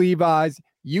come to Levi's.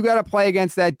 You got to play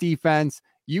against that defense.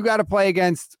 You got to play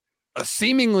against a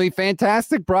seemingly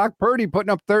fantastic Brock Purdy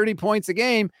putting up 30 points a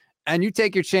game, and you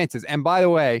take your chances. And by the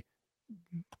way,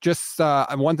 just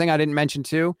one thing I didn't mention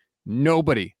too,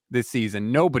 nobody this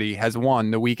season, nobody has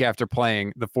won the week after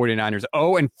playing the 49ers.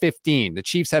 0-15. The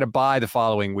Chiefs had a bye the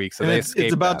following week, so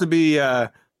it's about to be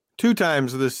 2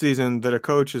 times this season that a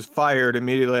coach is fired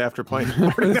immediately after playing.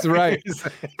 That's right.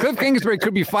 Cliff Kingsbury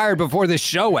could be fired before this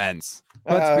show ends.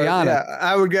 Let's be honest. Yeah,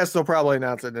 I would guess they'll probably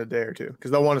announce it in a day or two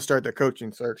because they'll want to start the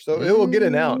coaching search. So it will get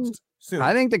announced soon.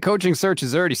 I think the coaching search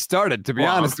has already started, to be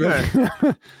honest with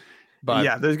you. But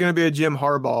yeah, there's going to be a Jim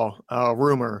Harbaugh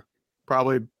rumor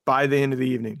probably by the end of the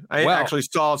evening. I actually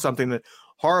saw something that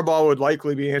Harbaugh would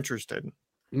likely be interested in.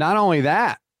 Not only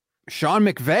that, Sean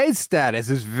McVay's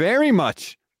status is very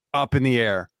much up in the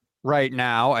air right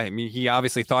now. I mean, he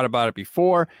obviously thought about it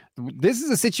before. This is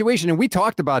a situation, and we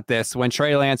talked about this when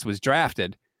Trey Lance was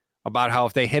drafted, about how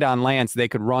if they hit on Lance, they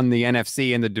could run the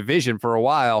NFC in the division for a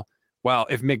while. Well,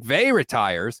 if McVay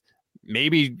retires,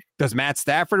 maybe does Matt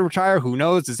Stafford retire? Who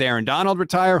knows? Does Aaron Donald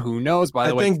retire? Who knows? By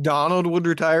the way, I think Donald would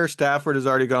retire. Stafford has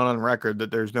already gone on record that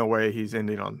there's no way he's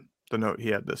ending on the note he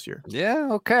had this year. Yeah,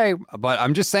 okay. But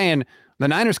I'm just saying the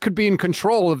Niners could be in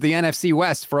control of the NFC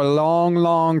West for a long,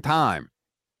 long time.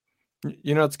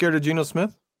 You're not scared of Geno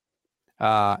Smith?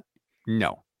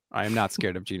 No, I am not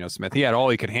scared of Geno Smith. He had all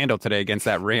he could handle today against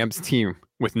that Rams team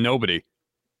with nobody.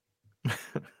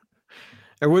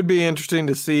 It would be interesting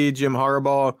to see Jim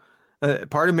Harbaugh.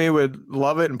 Part of me would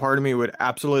love it, and part of me would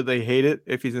absolutely hate it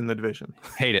if he's in the division.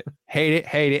 Hate it. Hate it.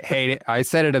 Hate it. Hate it. I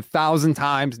said it 1,000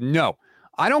 times. No,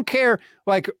 I don't care.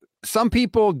 Like, some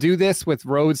people do this with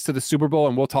roads to the Super Bowl,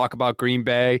 and we'll talk about Green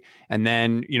Bay and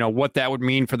then, what that would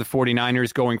mean for the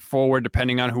 49ers going forward,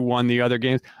 depending on who won the other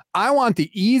games. I want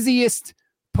the easiest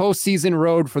postseason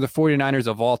road for the 49ers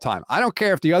of all time. I don't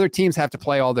care if the other teams have to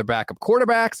play all their backup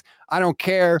quarterbacks. I don't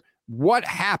care what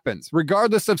happens,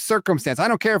 regardless of circumstance. I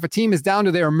don't care if a team is down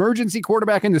to their emergency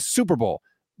quarterback in the Super Bowl.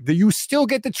 You still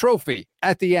get the trophy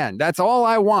at the end. That's all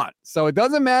I want. So it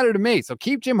doesn't matter to me. So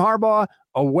keep Jim Harbaugh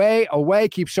away.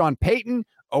 Keep Sean Payton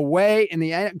away in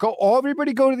the end.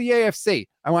 Everybody go to the AFC.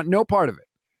 I want no part of it.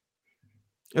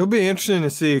 It'll be interesting to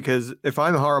see because if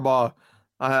I'm Harbaugh,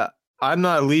 I'm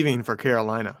not leaving for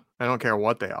Carolina. I don't care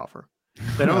what they offer.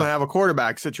 They don't have a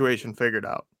quarterback situation figured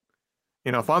out.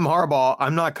 If I'm Harbaugh,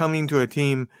 I'm not coming to a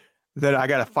team that I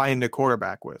got to find a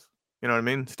quarterback with. You know what I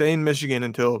mean? Stay in Michigan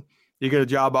until you get a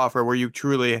job offer where you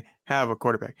truly have a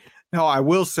quarterback. Now, I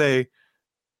will say,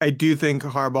 I do think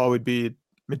Harbaugh would be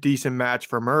a decent match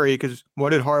for Murray because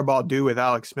what did Harbaugh do with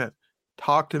Alex Smith?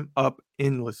 Talked him up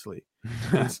endlessly.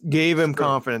 Gave him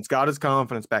confidence, got his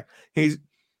confidence back.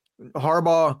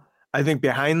 Harbaugh, I think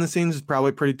behind the scenes is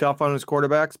probably pretty tough on his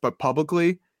quarterbacks, but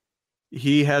publicly,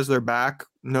 he has their back,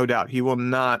 no doubt. He will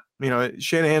not,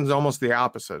 Shanahan's almost the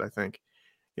opposite, I think.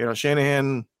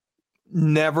 Shanahan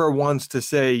never wants to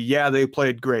say, yeah, they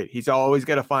played great. He's always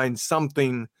got to find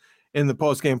something in the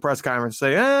post-game press conference,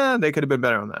 say, they could have been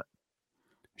better on that.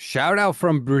 Shout out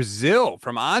from Brazil,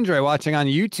 from Andre watching on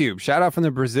YouTube. Shout out from the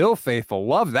Brazil faithful.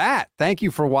 Love that. Thank you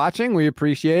for watching. We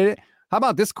appreciate it. How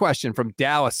about this question from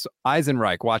Dallas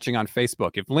Eisenreich watching on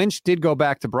Facebook? If Lynch did go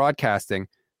back to broadcasting,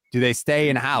 do they stay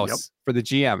in-house for the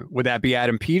GM? Would that be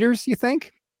Adam Peters, you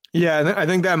think? Yeah, I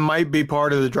think that might be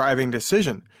part of the driving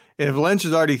decision. If Lynch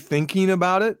is already thinking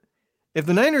about it, if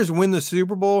the Niners win the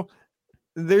Super Bowl,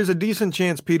 there's a decent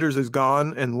chance Peters is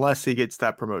gone unless he gets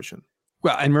that promotion.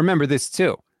 Well, and remember this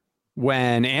too.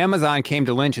 When Amazon came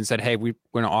to Lynch and said, hey, we're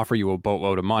going to offer you a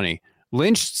boatload of money,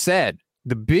 Lynch said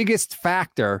the biggest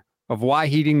factor of why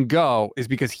he didn't go is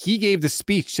because he gave the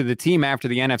speech to the team after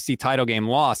the NFC title game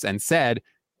loss and said,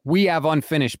 we have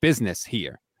unfinished business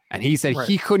here. And he said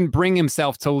he couldn't bring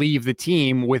himself to leave the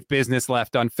team with business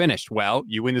left unfinished. Well,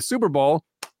 you win the Super Bowl,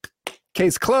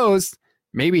 case closed.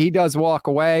 Maybe he does walk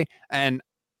away, and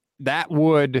that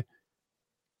would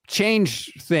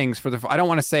change things for I don't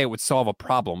want to say it would solve a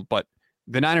problem, but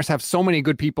the Niners have so many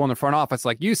good people in the front office.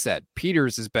 Like you said,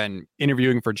 Peters has been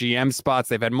interviewing for GM spots.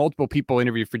 They've had multiple people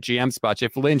interview for GM spots.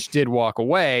 If Lynch did walk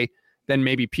away, then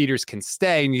maybe Peters can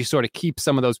stay and you sort of keep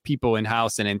some of those people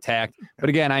in-house and intact. But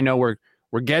again, I know we're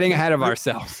getting ahead of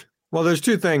ourselves. Well, there's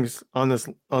two things on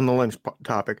the Lynch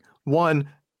topic. One,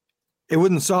 it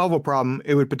wouldn't solve a problem.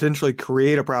 It would potentially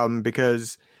create a problem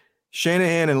because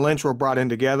Shanahan and Lynch were brought in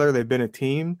together. They've been a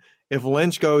team. If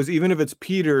Lynch goes, even if it's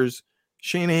Peters,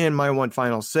 Shanahan might want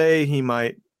final say. He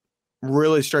might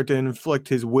really start to inflict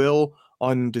his will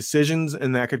on decisions,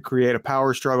 and that could create a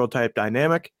power struggle type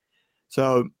dynamic.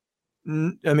 So,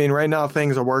 I mean, right now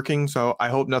things are working, so I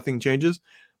hope nothing changes.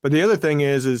 But the other thing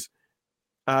is if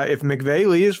McVay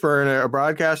leaves for a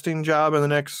broadcasting job in the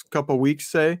next couple of weeks,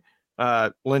 say,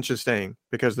 Lynch is staying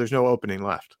because there's no opening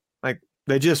left. Like,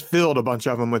 they just filled a bunch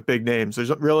of them with big names. There's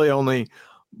really only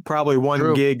probably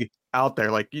one gig out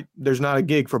there. Like, there's not a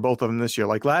gig for both of them this year.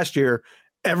 Like last year,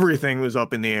 everything was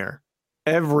up in the air.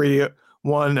 Every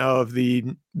one of the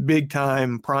big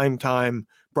time, prime time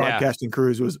broadcasting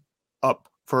crews was up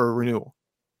for a renewal.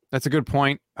 That's a good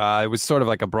point. It was sort of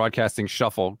like a broadcasting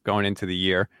shuffle going into the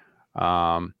year. We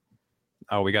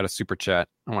got a super chat.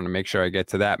 I want to make sure I get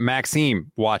to that.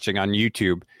 Maxime watching on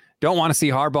YouTube. Don't want to see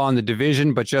Harbaugh in the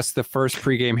division, but just the first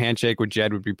pregame handshake with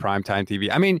Jed would be primetime TV.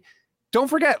 I mean, don't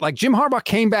forget, like Jim Harbaugh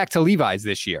came back to Levi's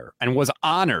this year and was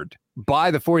honored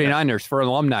by the 49ers for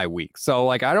Alumni Week. So,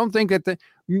 like, I don't think that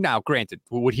now, granted,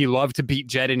 would he love to beat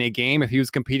Jed in a game if he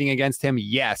was competing against him?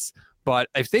 Yes. But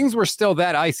if things were still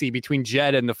that icy between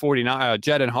Jed and the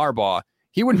Jed and Harbaugh,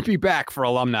 he wouldn't be back for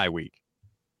Alumni Week.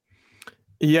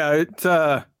 Yeah,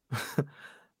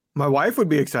 my wife would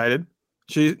be excited.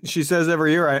 She says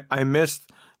every year I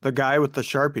missed the guy with the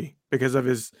Sharpie because of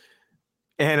his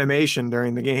animation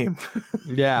during the game.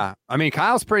 Yeah. I mean,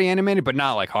 Kyle's pretty animated, but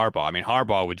not like Harbaugh. I mean,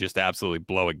 Harbaugh would just absolutely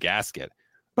blow a gasket.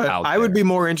 But I would be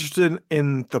more interested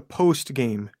in the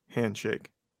post-game handshake.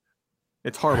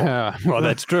 It's Harbaugh. Well,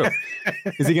 that's true.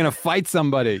 Is he going to fight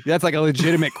somebody? That's like a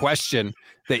legitimate question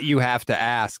that you have to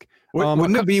ask.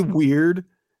 Wouldn't it be weird?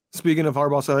 Speaking of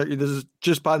Harbaugh, so this is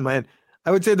just by my head. I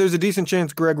would say there's a decent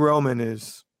chance Greg Roman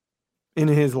is in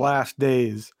his last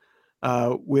days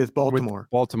with Baltimore.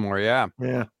 Yeah.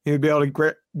 Yeah. He would be able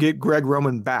to get Greg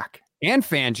Roman back. And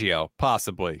Fangio,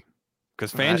 possibly.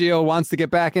 Because Fangio wants to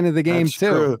get back into the game, too.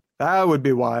 True. That would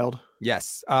be wild.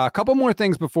 Yes. A couple more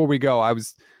things before we go. I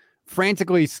was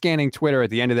frantically scanning Twitter at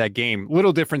the end of that game.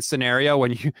 Little different scenario.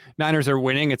 When Niners are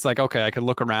winning, it's like, okay, I could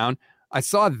look around. I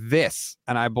saw this,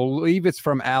 and I believe it's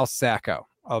from Al Sacco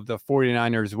of the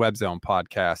 49ers Web Zone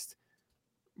podcast,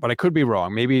 but I could be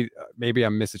wrong. Maybe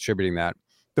I'm misattributing that.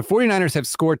 The 49ers have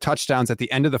scored touchdowns at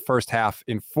the end of the first half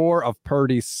in 4 of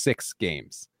Purdy's 6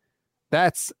 games.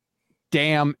 That's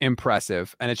damn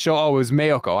impressive. And it was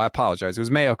Mayoko. I apologize. It was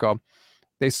Mayoko.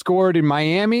 They scored in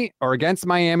Miami or against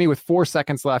Miami with 4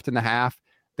 seconds left in the half.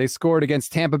 They scored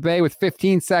against Tampa Bay with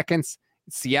 15 seconds.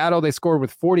 Seattle, they scored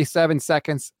with 47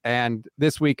 seconds. And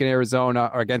this week in Arizona,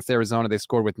 or against Arizona, they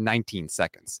scored with 19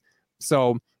 seconds.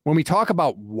 So when we talk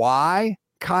about why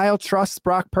Kyle trusts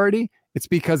Brock Purdy, it's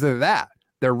because of that.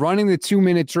 They're running the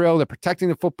 2-minute drill. They're protecting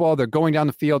the football. They're going down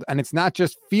the field. And it's not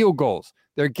just field goals.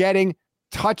 They're getting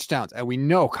touchdowns. And we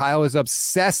know Kyle is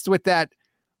obsessed with that.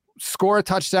 Score a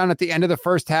touchdown at the end of the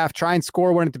first half. Try and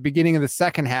score one at the beginning of the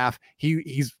second half.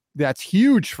 That's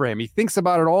huge for him. He thinks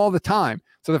about it all the time.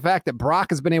 So the fact that Brock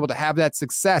has been able to have that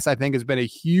success, I think, has been a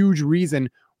huge reason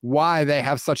why they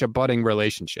have such a budding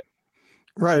relationship.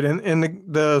 Right. And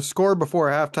the score before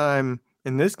halftime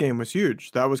in this game was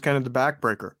huge. That was kind of the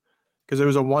backbreaker because it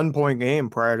was a 1 point game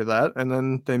prior to that. And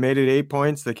then they made it 8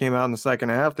 points. They came out in the second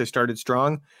half. They started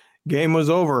strong. Game was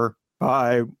over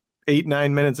by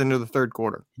 8-9 minutes into the third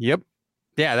quarter. Yep.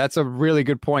 Yeah, that's a really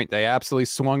good point. They absolutely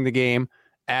swung the game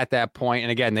at that point.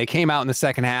 And again, they came out in the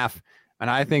second half. And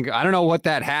I don't know what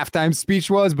that halftime speech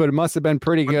was, but it must have been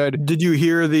pretty good. Did you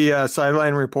hear the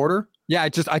sideline reporter? Yeah,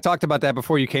 I talked about that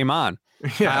before you came on.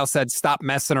 Yeah. Kyle said, "Stop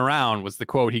messing around," was the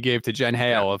quote he gave to Jen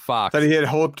Hale of Fox. That he had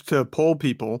hoped to poll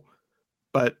people,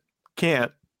 but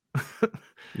can't.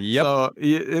 Yep. So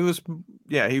it was,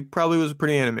 he probably was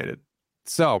pretty animated.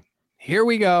 So here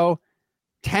we go.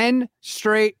 10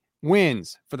 straight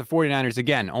wins for the 49ers.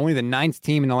 Again, only the 9th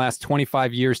team in the last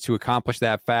 25 years to accomplish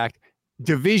that fact.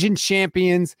 Division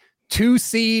champions, 2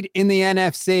 seed in the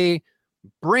NFC.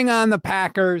 Bring on the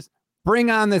Packers. Bring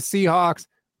on the Seahawks.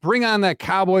 Bring on the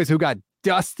Cowboys who got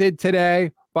dusted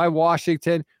today by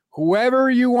Washington. Whoever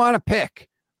you want to pick,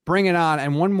 bring it on.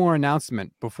 And one more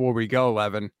announcement before we go,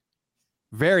 Levin.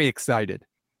 Very excited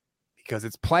because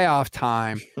it's playoff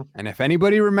time. And if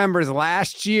anybody remembers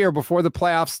last year before the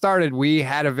playoffs started, we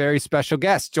had a very special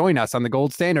guest join us on the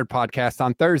Gold Standard podcast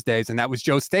on Thursdays, and that was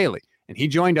Joe Staley. And he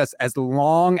joined us as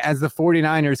long as the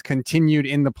 49ers continued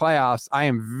in the playoffs. I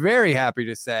am very happy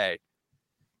to say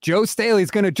Joe Staley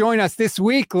is going to join us this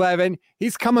week, Levin.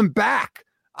 He's coming back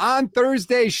on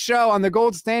Thursday's show on the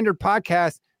Gold Standard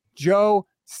podcast. Joe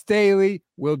Staley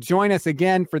will join us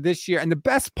again for this year. And the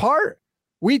best part,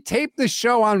 we taped the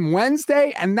show on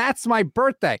Wednesday, and that's my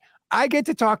birthday. I get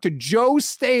to talk to Joe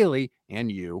Staley and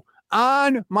you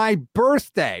on my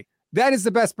birthday. That is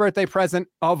the best birthday present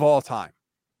of all time.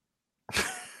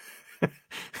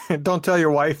 Don't tell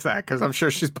your wife that, because I'm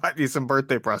sure she's bought you some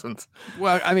birthday presents.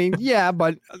 Well, I mean, yeah,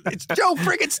 but it's Joe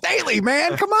friggin' Staley,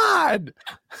 man. Come on.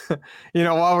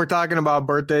 While we're talking about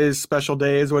birthdays, special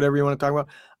days, whatever you want to talk about,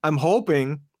 I'm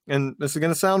hoping, and this is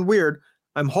going to sound weird,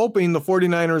 I'm hoping the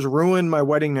 49ers ruin my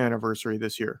wedding anniversary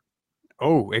this year.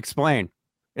 Oh, explain.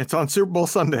 It's on Super Bowl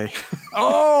Sunday.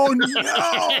 Oh,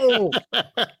 no.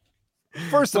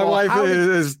 First of all, my wife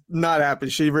is not happy.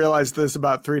 She realized this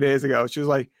about 3 days ago. She was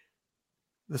like,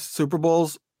 the Super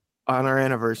Bowl's on our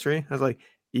anniversary. I was like,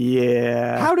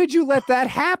 yeah. How did you let that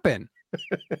happen?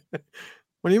 What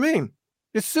do you mean?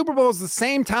 The Super Bowl is the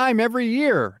same time every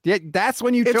year. That's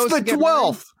when you chose to get married.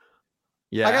 It's the 12th.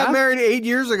 Yeah. I got married 8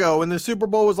 years ago, and the Super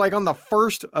Bowl was like on the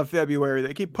 1st of February.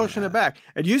 They keep pushing it back.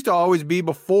 It used to always be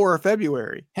before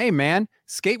February. Hey, man,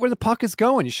 skate where the puck is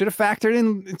going. You should have factored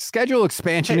in schedule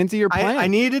expansion into your plan. I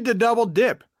needed to double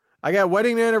dip. I got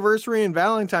wedding anniversary and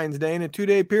Valentine's Day in a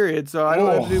 2-day period, so I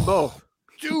don't have to do both.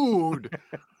 Dude.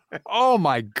 Oh,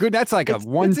 my good. That's like it's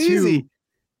 1-2. Easy.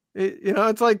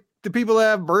 It's like the people that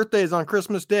have birthdays on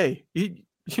Christmas Day. You're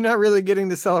not really getting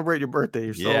to celebrate your birthday.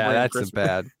 You're celebrating that's Christmas.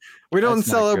 bad. We don't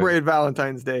celebrate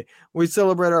Valentine's Day. We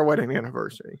celebrate our wedding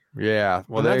anniversary. Yeah.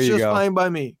 Well, that's there you just go. fine by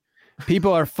me.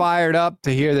 People are fired up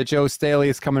to hear that Joe Staley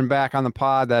is coming back on the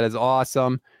pod. That is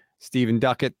awesome. Stephen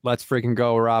Duckett, let's freaking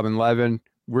go. Robin Levin.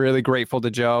 Really grateful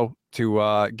to Joe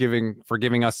for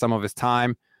giving us some of his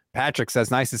time. Patrick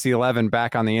says, nice to see Levin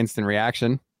back on the instant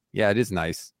reaction. Yeah, it is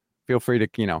nice. Feel free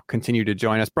to, continue to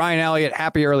join us. Brian Elliott,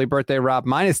 happy early birthday, Rob.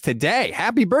 Mine is today.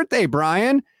 Happy birthday,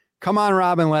 Brian. Come on,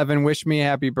 Robin Levin. Wish me a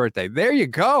happy birthday. There you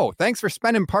go. Thanks for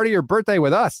spending part of your birthday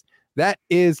with us. That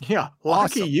is lucky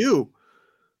awesome. You.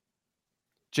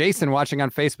 Jason watching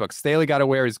on Facebook. Staley got to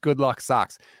wear his good luck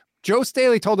socks. Joe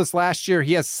Staley told us last year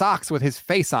he has socks with his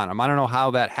face on them. I don't know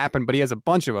how that happened, but he has a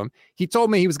bunch of them. He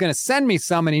told me he was going to send me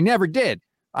some, and he never did.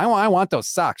 I want those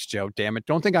socks, Joe. Damn it.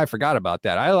 Don't think I forgot about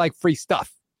that. I like free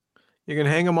stuff. You can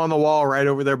hang them on the wall right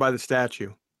over there by the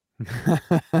statue.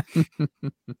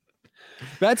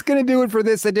 That's going to do it for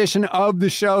this edition of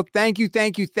the show. Thank you,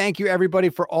 everybody,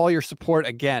 for all your support.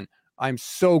 Again, I'm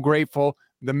so grateful.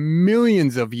 The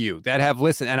millions of you that have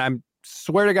listened, and I'm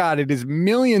swear to God, it is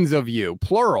millions of you,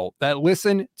 plural, that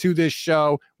listen to this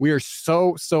show. We are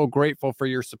so, so grateful for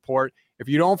your support. If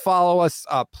you don't follow us,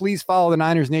 please follow the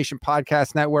Niners Nation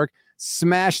Podcast Network.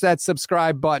 Smash that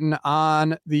subscribe button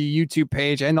on the YouTube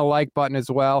page and the like button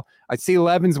as well. I see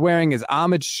Levin's wearing his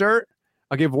homage shirt.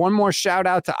 I'll give one more shout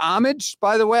out to Homage.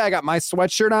 By the way, I got my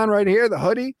sweatshirt on right here, the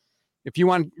hoodie. If you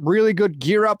want really good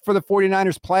gear up for the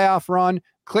 49ers playoff run,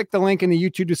 click the link in the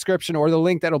YouTube description or the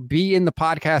link that'll be in the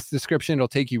podcast description. It'll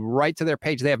take you right to their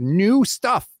page. They have new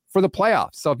stuff for the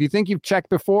playoffs. So if you think you've checked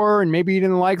before and maybe you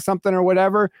didn't like something or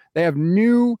whatever, they have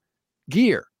new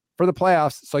gear for the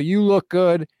playoffs. So you look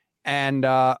good. And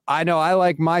I know I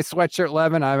like my sweatshirt,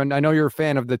 Levin. I know you're a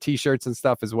fan of the T-shirts and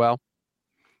stuff as well.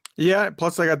 Yeah,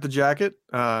 plus I got the jacket,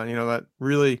 that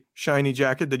really shiny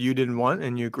jacket that you didn't want,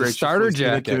 and you graciously starter sent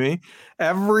it to jacket. me.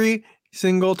 Every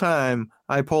single time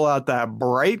I pull out that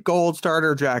bright gold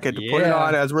starter jacket to put it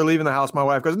on as we're leaving the house, my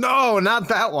wife goes, "No, not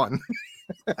that one."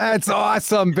 That's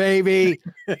awesome, baby.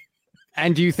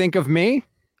 And do you think of me?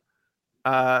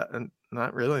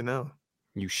 Not really, no.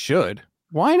 You should.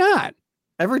 Why not?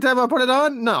 Every time I put it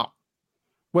on, no.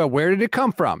 Well, where did it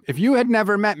come from? If you had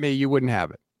never met me, you wouldn't have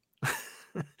it.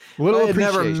 If I had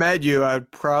never met you,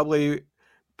 I'd probably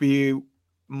be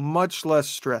much less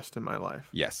stressed in my life.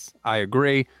 Yes, I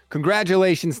agree.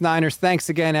 Congratulations, Niners. Thanks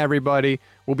again, everybody.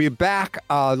 We'll be back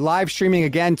live streaming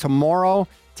again tomorrow,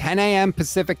 10 a.m.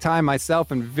 Pacific time,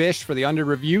 myself and Vish for the Under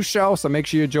Review show. So make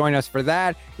sure you join us for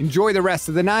that. Enjoy the rest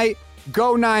of the night.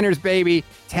 Go Niners, baby.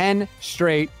 10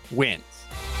 straight wins.